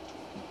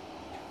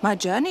 My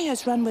journey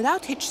has run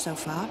without hitch so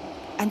far,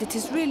 and it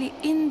is really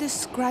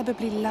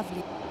indescribably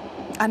lovely.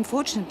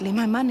 Unfortunately,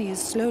 my money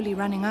is slowly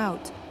running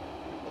out.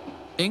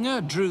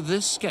 Inga drew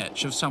this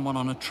sketch of someone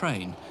on a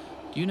train.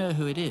 Do you know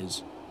who it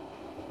is?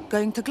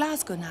 Going to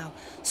Glasgow now.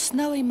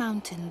 Snowy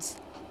mountains.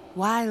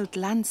 Wild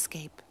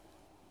landscape.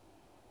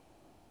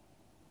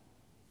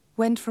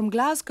 Went from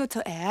Glasgow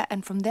to Ayr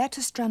and from there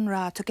to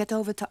Stranraer to get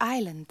over to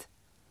Ireland.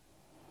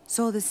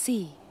 Saw the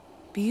sea.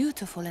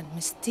 Beautiful and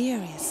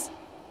mysterious.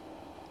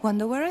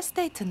 Wonder where I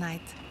stay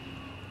tonight.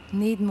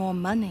 Need more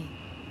money.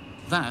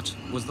 That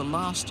was the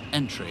last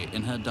entry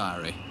in her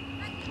diary.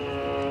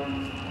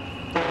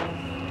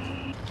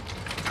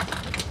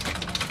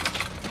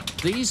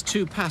 These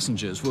two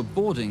passengers were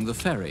boarding the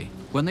ferry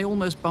when they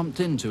almost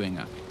bumped into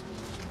Inga.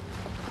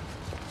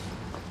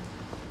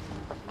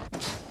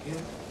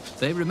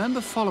 They remember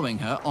following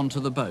her onto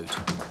the boat.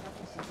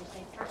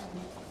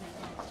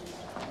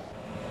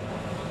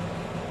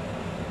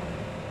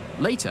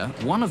 Later,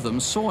 one of them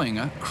saw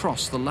Inga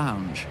cross the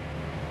lounge.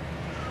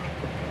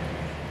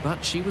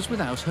 But she was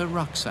without her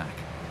rucksack.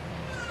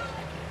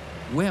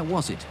 Where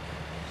was it?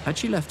 Had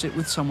she left it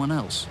with someone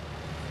else?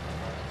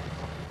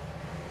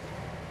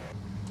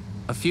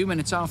 A few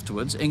minutes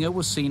afterwards, Inga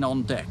was seen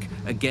on deck.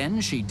 Again,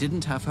 she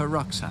didn't have her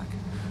rucksack.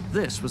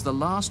 This was the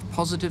last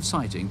positive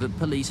sighting that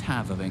police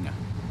have of Inga.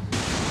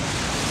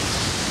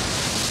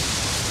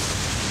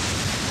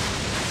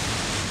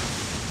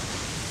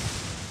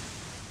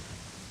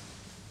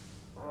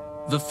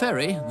 The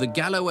ferry, the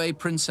Galloway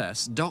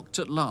Princess, docked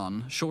at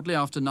Larne shortly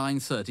after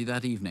 9:30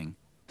 that evening.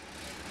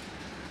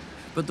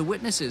 But the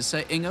witnesses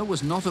say Inga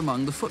was not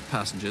among the foot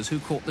passengers who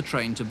caught the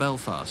train to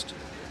Belfast.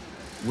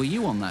 Were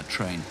you on that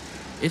train?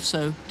 If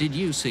so, did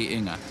you see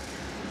Inga?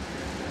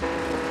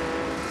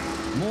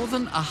 More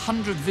than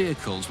 100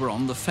 vehicles were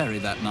on the ferry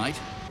that night.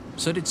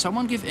 So did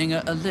someone give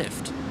Inga a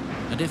lift?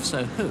 And if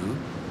so, who?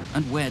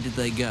 And where did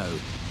they go?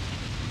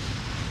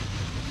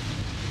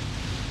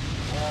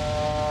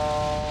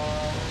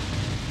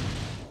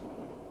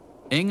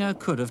 Inga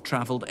could have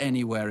travelled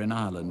anywhere in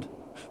Ireland.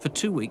 For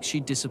 2 weeks, she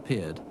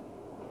disappeared.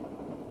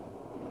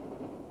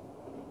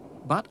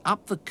 But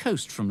up the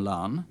coast from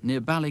Larne,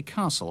 near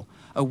Ballycastle,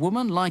 a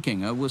woman like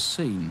Inga was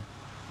seen.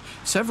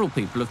 Several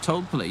people have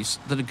told police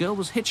that a girl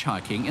was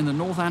hitchhiking in the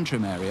North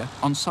Antrim area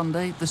on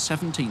Sunday, the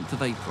 17th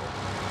of April.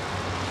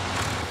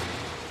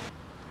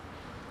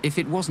 If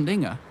it wasn't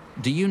Inga,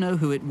 do you know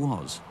who it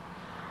was?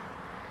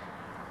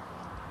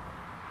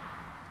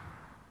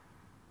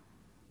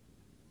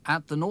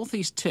 At the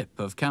northeast tip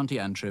of County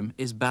Antrim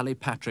is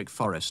Ballypatrick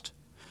Forest.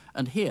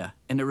 And here,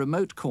 in a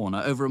remote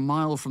corner over a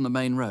mile from the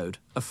main road,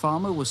 a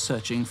farmer was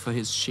searching for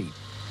his sheep.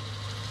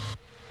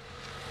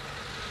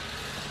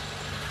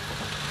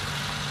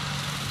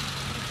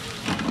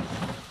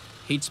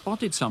 He'd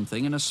spotted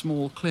something in a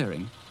small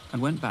clearing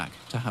and went back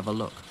to have a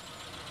look.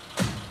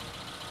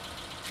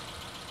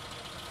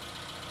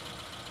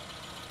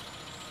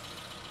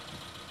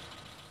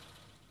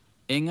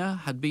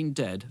 Inga had been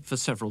dead for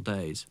several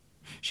days.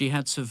 She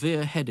had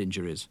severe head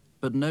injuries,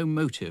 but no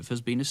motive has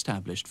been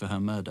established for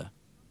her murder.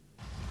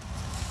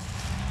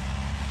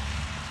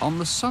 On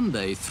the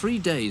Sunday, 3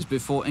 days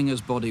before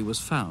Inga's body was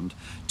found,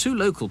 2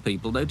 local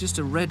people noticed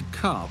a red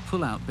car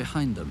pull out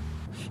behind them.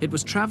 It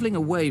was travelling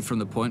away from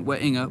the point where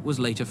Inga was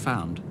later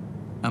found.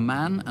 A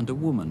man and a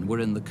woman were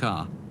in the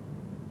car.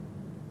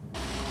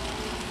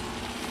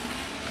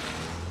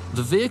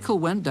 The vehicle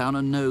went down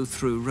a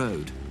no-through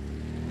road.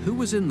 Who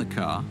was in the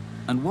car,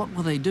 and what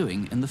were they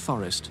doing in the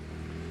forest?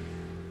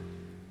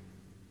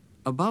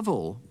 Above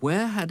all,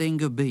 where had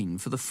Inga been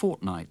for the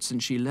fortnight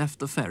since she left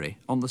the ferry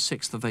on the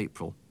 6th of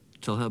April,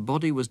 till her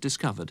body was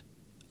discovered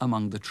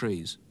among the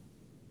trees?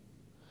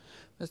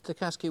 Mr.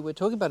 Kasky, we're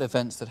talking about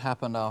events that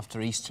happened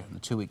after Easter and the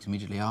 2 weeks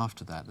immediately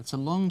after that. It's a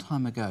long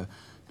time ago.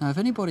 Now, if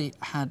anybody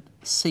had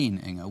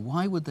seen Inga,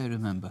 why would they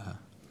remember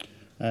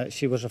her?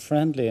 She was a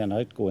friendly and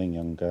outgoing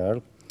young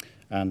girl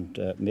and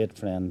made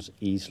friends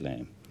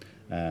easily.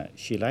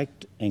 She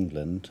liked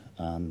England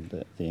and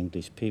the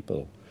English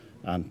people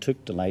and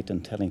took delight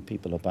in telling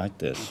people about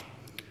this.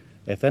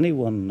 If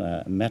anyone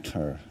met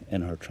her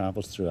in her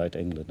travels throughout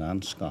England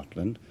and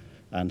Scotland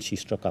and she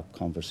struck up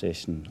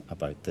conversation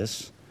about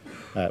this,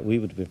 we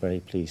would be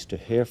very pleased to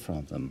hear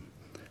from them,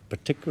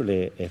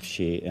 particularly if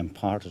she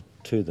imparted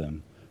to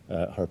them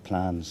her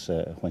plans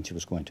when she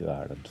was going to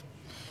Ireland.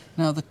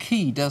 Now, the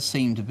key does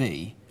seem to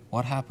be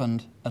what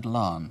happened at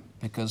Larne,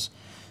 because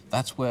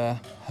that's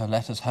where her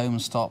letters home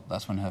stop,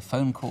 that's when her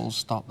phone calls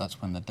stop,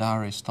 that's when the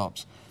diary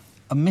stops.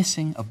 A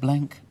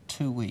blank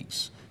 2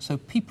 weeks. So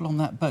people on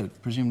that boat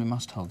presumably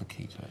must hold the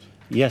key to it.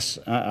 Yes,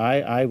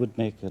 I would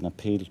make an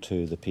appeal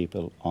to the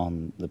people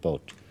on the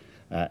boat.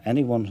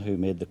 Anyone who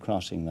made the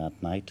crossing that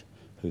night,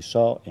 who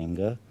saw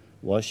Inga,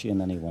 was she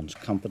in anyone's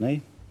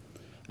company?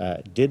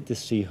 Did they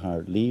see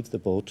her leave the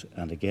boat,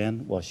 and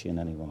again, was she in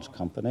anyone's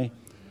company?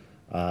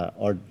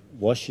 Or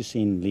was she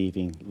seen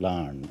leaving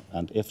Larne,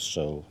 and if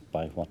so,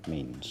 by what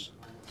means?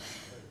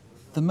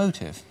 The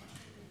motive.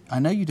 I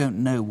know you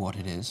don't know what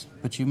it is,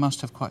 but you must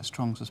have quite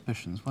strong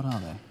suspicions. What are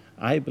they?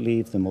 I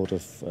believe the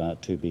motive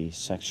to be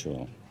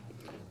sexual,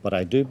 but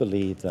I do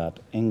believe that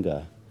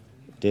Inga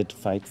did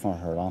fight for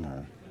her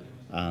honour,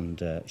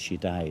 and she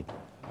died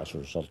as a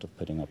result of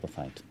putting up a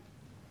fight.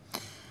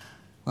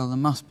 Well, there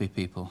must be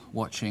people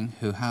watching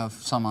who have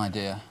some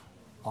idea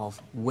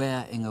of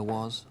where Inga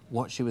was,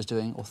 what she was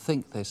doing, or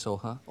think they saw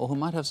her, or who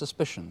might have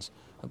suspicions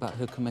about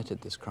who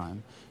committed this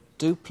crime.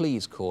 Do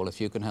please call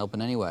if you can help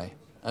in any way.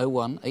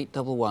 01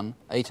 811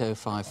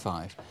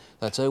 8055.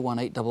 That's 01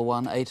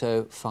 811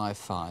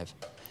 8055.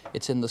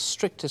 It's in the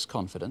strictest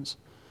confidence,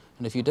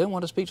 and if you don't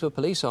want to speak to a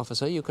police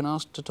officer, you can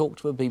ask to talk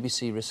to a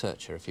BBC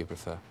researcher if you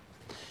prefer.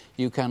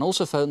 You can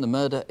also phone the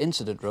Murder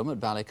Incident Room at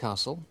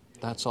Ballycastle.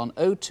 That's on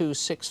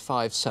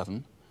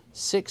 02657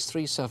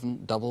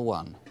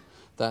 63711.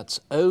 That's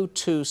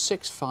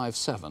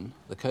 02657,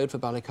 the code for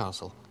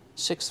Ballycastle,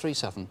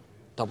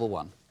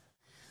 63711.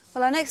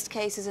 Well, our next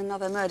case is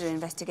another murder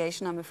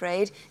investigation, I'm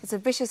afraid. It's a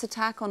vicious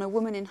attack on a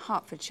woman in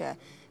Hertfordshire.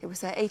 It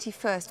was her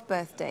 81st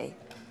birthday.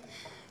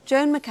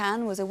 Joan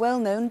Macan was a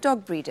well-known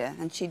dog breeder,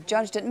 and she'd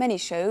judged at many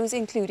shows,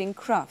 including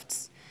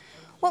Crufts.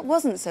 What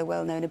wasn't so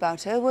well known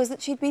about her was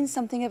that she'd been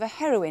something of a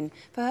heroine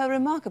for her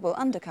remarkable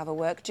undercover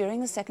work during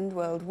the Second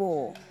World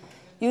War.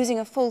 Using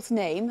a false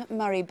name,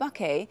 Marie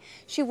Buquet,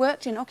 she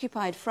worked in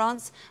occupied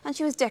France, and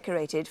she was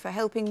decorated for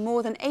helping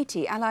more than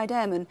 80 Allied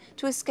airmen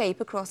to escape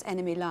across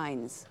enemy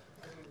lines.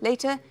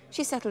 Later,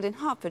 she settled in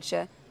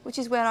Hertfordshire, which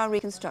is where our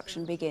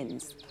reconstruction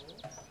begins.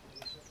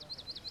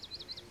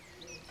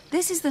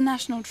 This is the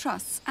National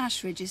Trust's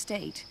Ashridge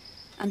estate,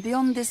 and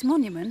beyond this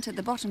monument at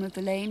the bottom of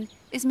the lane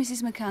is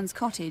Mrs. Macan's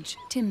cottage,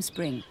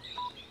 Timspring.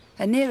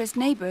 Her nearest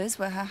neighbours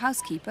were her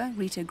housekeeper,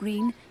 Rita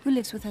Green, who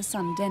lives with her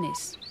son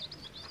Dennis.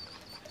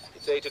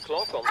 It's 8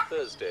 o'clock on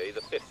Thursday,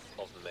 the 5th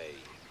of May.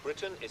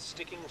 Britain is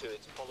sticking to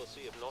its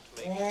policy of not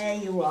making... There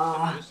you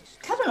are.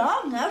 Come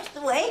along, out of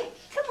the way.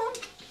 Come on,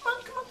 come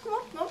on, come on, come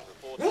on, come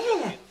on.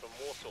 There.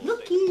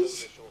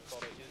 Lookies.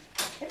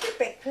 Have your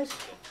breakfast.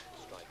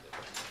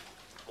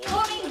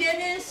 Morning,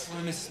 Dennis.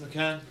 Morning, Mrs.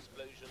 McCann.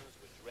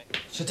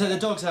 Shall I take the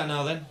dogs out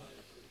now, then?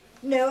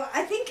 No,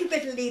 I think you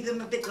better leave them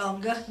a bit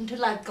longer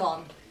until I've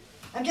gone.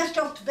 I'm just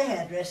off to the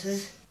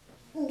hairdresser's.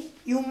 Ooh,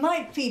 you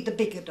might feed the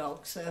bigger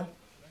dogs, though.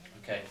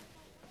 OK.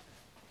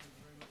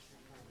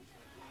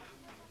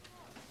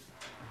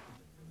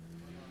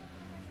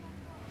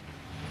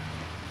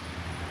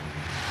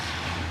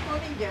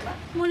 Morning, Gemma.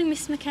 Morning,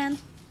 Miss McCann.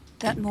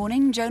 That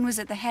morning, Joan was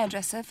at the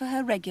hairdresser for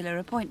her regular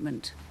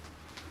appointment.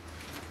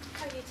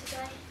 How are you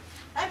today?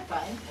 I'm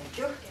fine, thank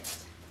you.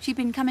 She'd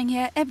been coming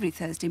here every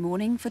Thursday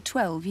morning for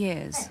 12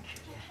 years.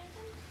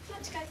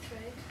 Let's go through.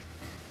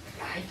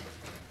 Right.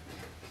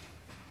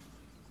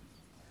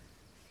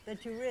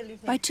 But you really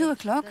think By 2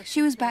 o'clock,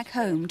 she was back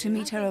home to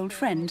meet her old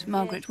friend,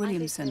 Margaret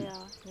Williamson.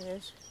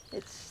 Yes,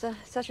 it's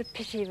such a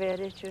pity,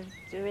 really, to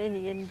do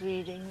any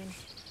inbreeding.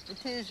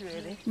 It is,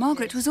 really.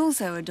 Margaret was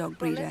also a dog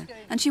breeder,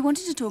 and she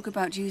wanted to talk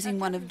about using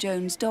one of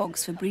Joan's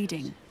dogs for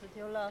breeding.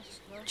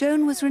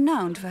 Joan was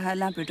renowned for her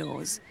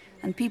Labradors,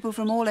 and people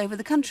from all over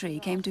the country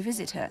came to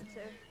visit her.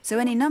 So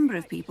any number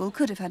of people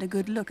could have had a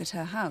good look at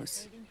her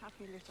house.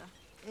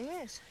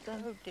 Yes,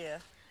 oh dear.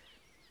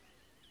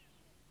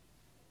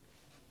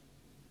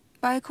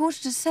 By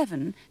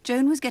 6:45,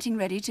 Joan was getting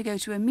ready to go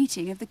to a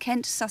meeting of the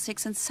Kent,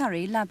 Sussex and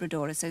Surrey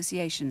Labrador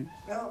Association.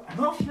 Well, I'm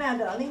off now,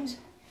 darlings.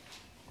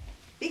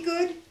 Be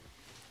good.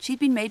 She'd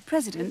been made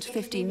president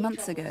 15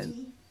 months ago.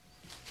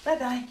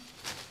 Bye-bye.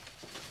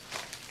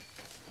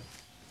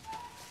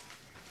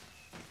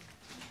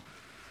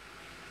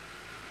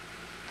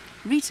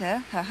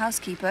 Rita, her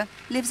housekeeper,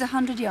 lives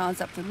 100 yards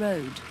up the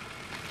road.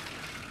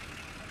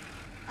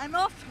 I'm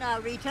off now,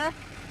 Rita.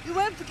 You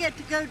won't forget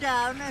to go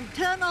down and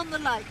turn on the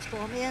lights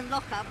for me and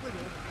lock up, will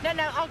you?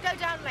 No, I'll go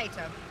down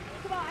later.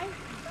 Goodbye.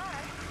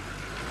 Bye.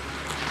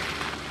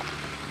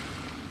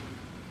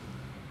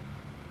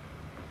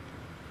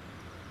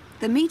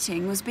 The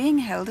meeting was being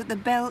held at the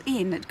Bell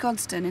Inn at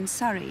Godstone in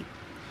Surrey.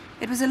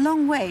 It was a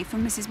long way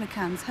from Mrs.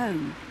 McCann's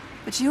home,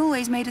 but she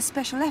always made a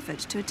special effort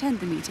to attend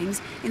the meetings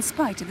in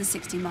spite of the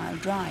 60-mile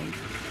drive.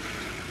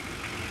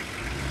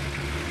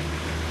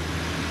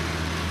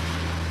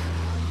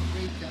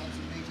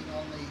 Meeting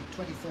on the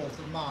 24th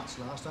of March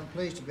last, I'm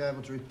pleased to be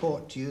able to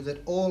report to you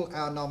that all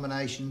our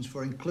nominations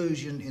for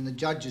inclusion in the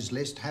judges'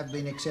 list have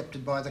been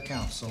accepted by the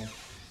council.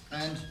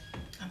 And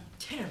I'm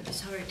terribly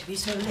sorry to be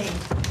so late.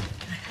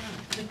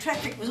 The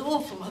traffic was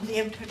awful on the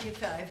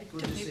M25. It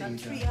took me about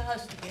 3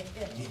 hours to get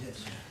here.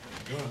 Yes.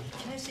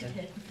 Can I sit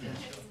here? Yes.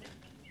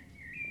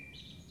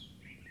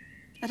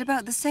 At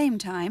about the same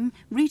time,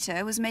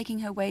 Rita was making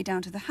her way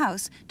down to the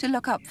house to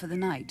lock up for the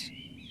night.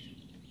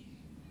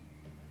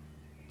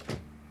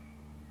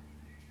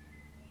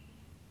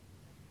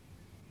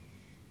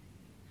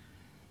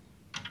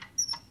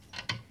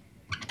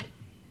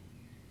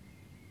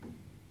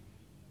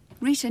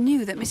 Rita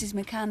knew that Mrs.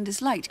 McCann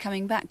disliked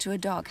coming back to a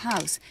dark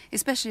house,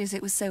 especially as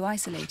it was so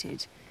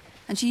isolated,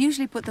 and she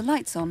usually put the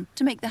lights on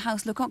to make the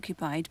house look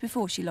occupied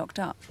before she locked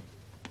up.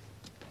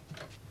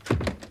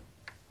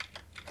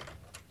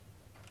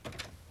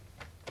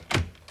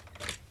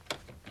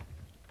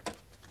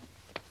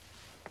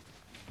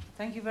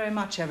 Thank you very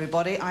much,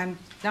 everybody. I'm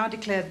now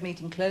declared the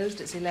meeting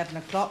closed. It's 11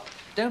 o'clock.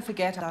 Don't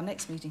forget our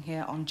next meeting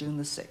here on June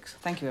the 6th.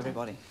 Thank you,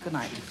 everybody. Good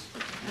night.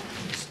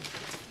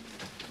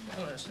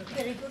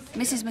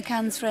 Mrs.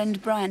 McCann's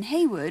friend Brian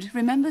Hayward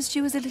remembers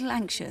she was a little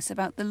anxious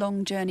about the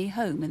long journey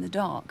home in the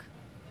dark.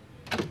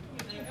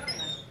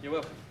 You're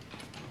welcome.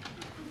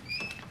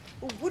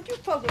 Oh, would you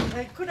follow?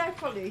 Could I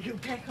follow you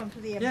back onto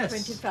the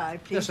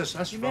M25, please? Yes,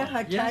 that's you know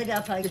how tied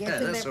up I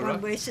get in that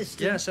one-way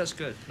system. Yes, that's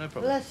good. No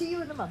problem. Well, I'll see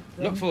you in a month,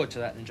 then. Look forward to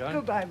that, then, Joan.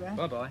 Goodbye, Brian.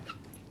 Bye-bye.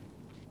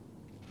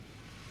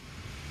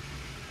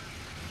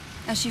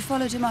 As she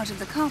followed him out of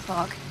the car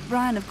park,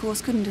 Brian, of course,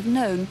 couldn't have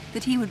known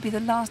that he would be the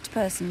last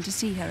person to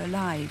see her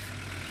alive.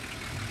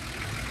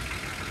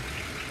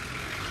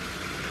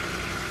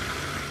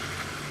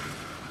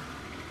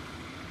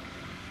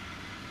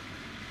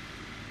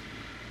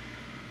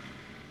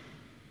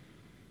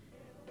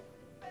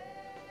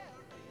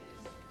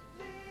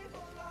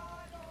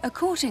 A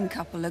courting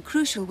couple are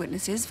crucial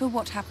witnesses for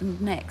what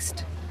happened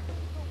next.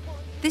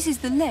 This is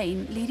the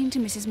lane leading to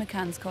Mrs.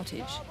 Macan's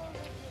cottage.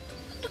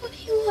 What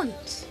do you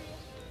want?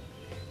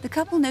 The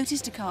couple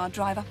noticed a car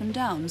drive up and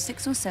down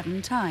 6 or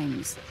 7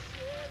 times.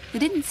 They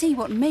didn't see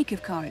what make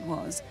of car it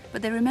was,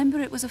 but they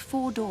remember it was a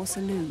 4-door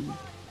saloon.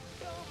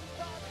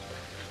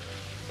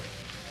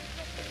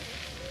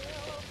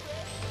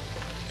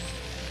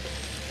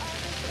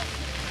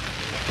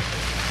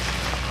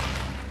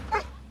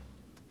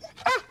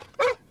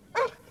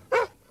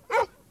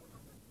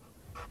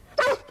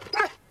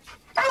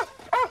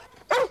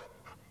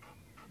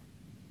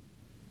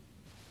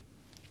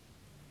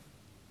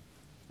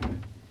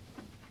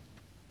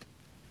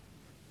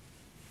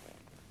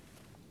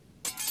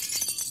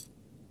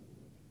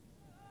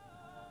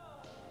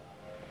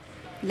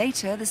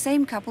 Later, the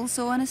same couple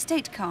saw an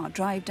estate car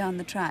drive down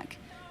the track.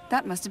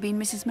 That must have been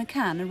Mrs.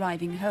 Macan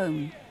arriving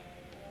home.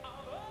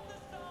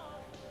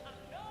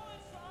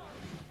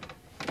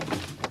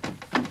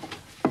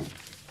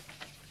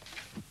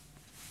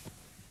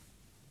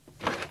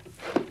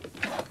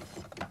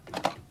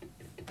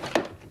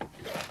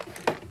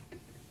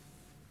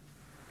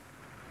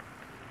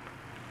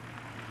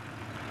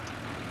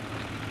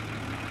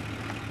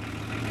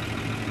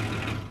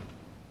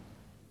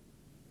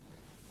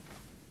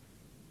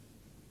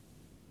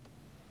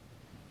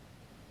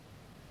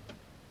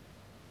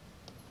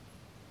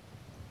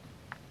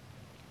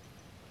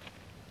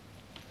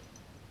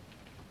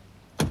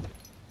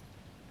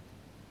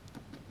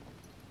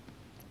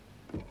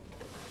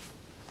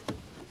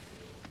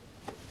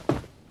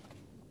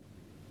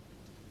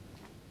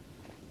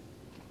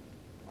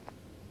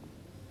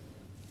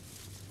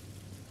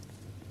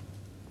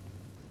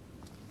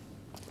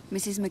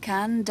 Mrs.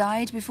 Macan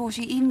died before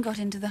she even got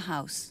into the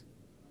house.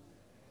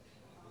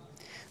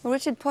 Well,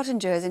 Richard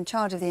Pottinger is in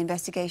charge of the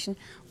investigation.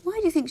 Why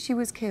do you think she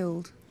was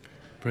killed?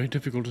 Very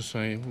difficult to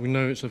say. We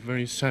know it's a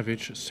very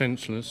savage,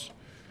 senseless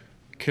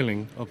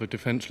killing of a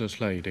defenceless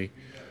lady.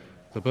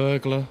 The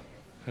burglar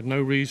had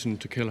no reason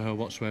to kill her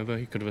whatsoever.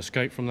 He could have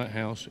escaped from that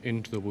house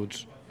into the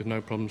woods with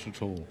no problems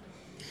at all.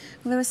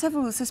 Well, there were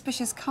several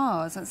suspicious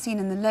cars seen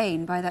in the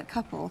lane by that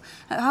couple.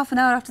 Half an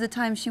hour after the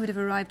time she would have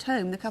arrived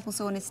home, the couple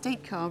saw an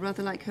estate car,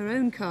 rather like her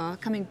own car,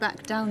 coming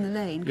back down the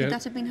lane. Could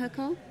that have been her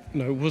car?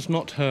 No, it was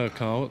not her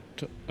car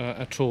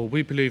at all.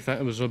 We believe that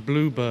it was a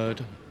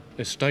Bluebird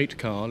estate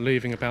car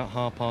leaving about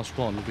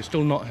 1:30. We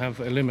still not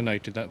have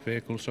eliminated that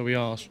vehicle, so we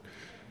asked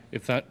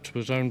if that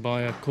was owned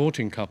by a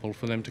courting couple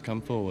for them to come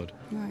forward.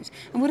 Right.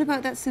 And what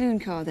about that saloon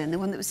car then, the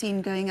one that was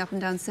seen going up and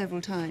down several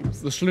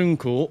times? The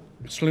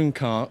saloon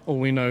car, all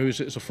we know is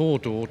it's a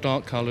 4-door,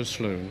 dark-coloured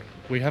saloon.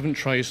 We haven't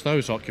traced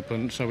those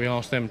occupants, so we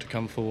asked them to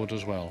come forward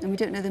as well. And we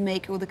don't know the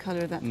make or the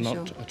colour of that for sure?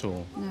 Not at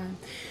all. No.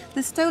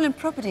 The stolen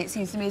property, it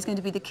seems to me, is going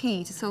to be the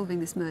key to solving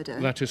this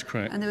murder. That is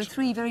correct. And there were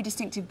 3 very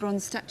distinctive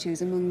bronze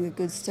statues among the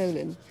goods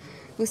stolen.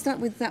 We'll start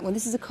with that one.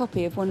 This is a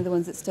copy of one of the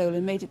ones that's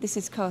stolen. This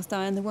is cast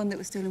iron. The one that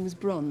was stolen was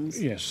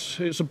bronze. Yes,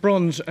 it's a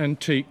bronze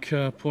antique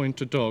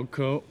pointer dog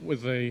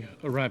with a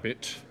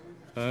rabbit,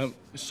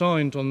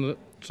 signed on the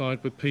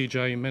side with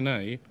P.J.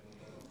 Menet,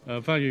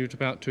 valued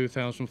about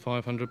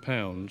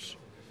 £2,500.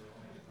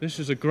 This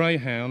is a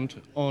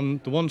greyhound on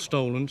the one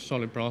stolen,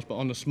 solid brass, but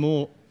on a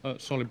small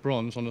solid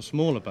bronze on a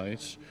smaller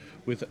base,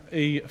 with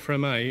E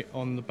Freme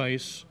on the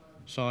base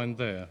signed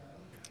there.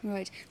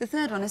 Right. The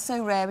third one is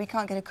so rare we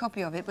can't get a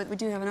copy of it, but we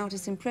do have an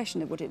artist's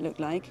impression of what it looked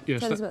like.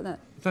 Yes, Tell us about that.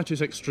 That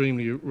is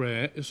extremely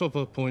rare. It's of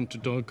a pointer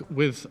dog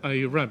with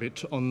a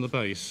rabbit on the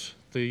base.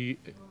 It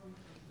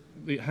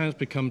has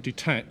become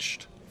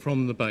detached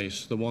from the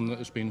base, the one that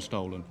has been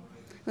stolen.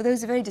 Well,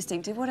 those are very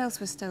distinctive. What else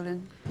was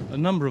stolen? A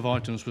number of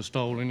items were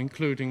stolen,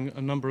 including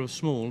a number of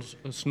small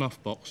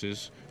snuff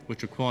boxes,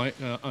 which are quite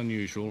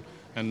unusual,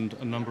 and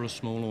a number of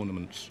small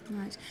ornaments.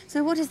 Right.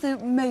 So what is the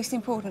most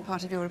important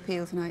part of your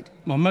appeal tonight?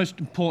 My most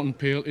important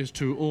appeal is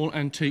to all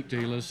antique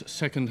dealers,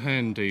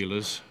 second-hand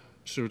dealers.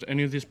 Should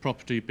any of this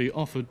property be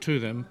offered to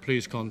them,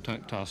 please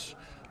contact us.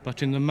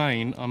 But in the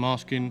main, I'm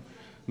asking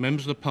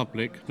members of the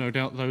public, no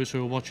doubt those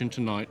who are watching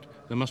tonight,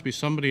 there must be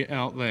somebody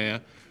out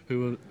there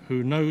who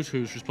knows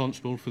who's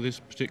responsible for this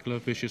particular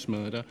vicious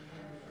murder,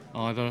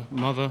 either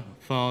mother,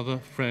 father,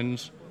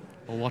 friends,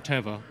 or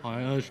whatever.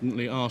 I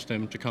urgently ask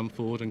them to come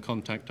forward and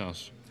contact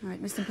us. All right,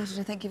 Mr.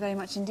 Pottinger, thank you very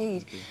much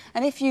indeed.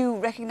 And if you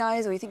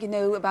recognise or you think you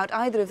know about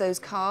either of those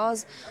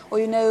cars, or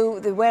you know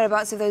the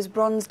whereabouts of those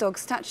bronze dog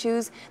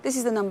statues, this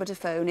is the number to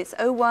phone. It's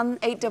 01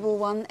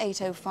 811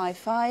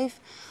 8055,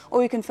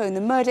 or you can phone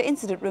the Murder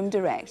Incident Room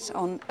direct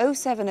on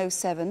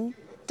 0707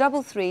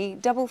 33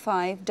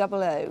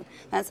 5500.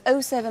 That's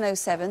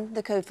 0707,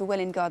 the code for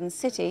Welwyn Garden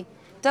City,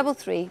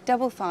 33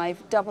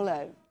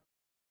 5500.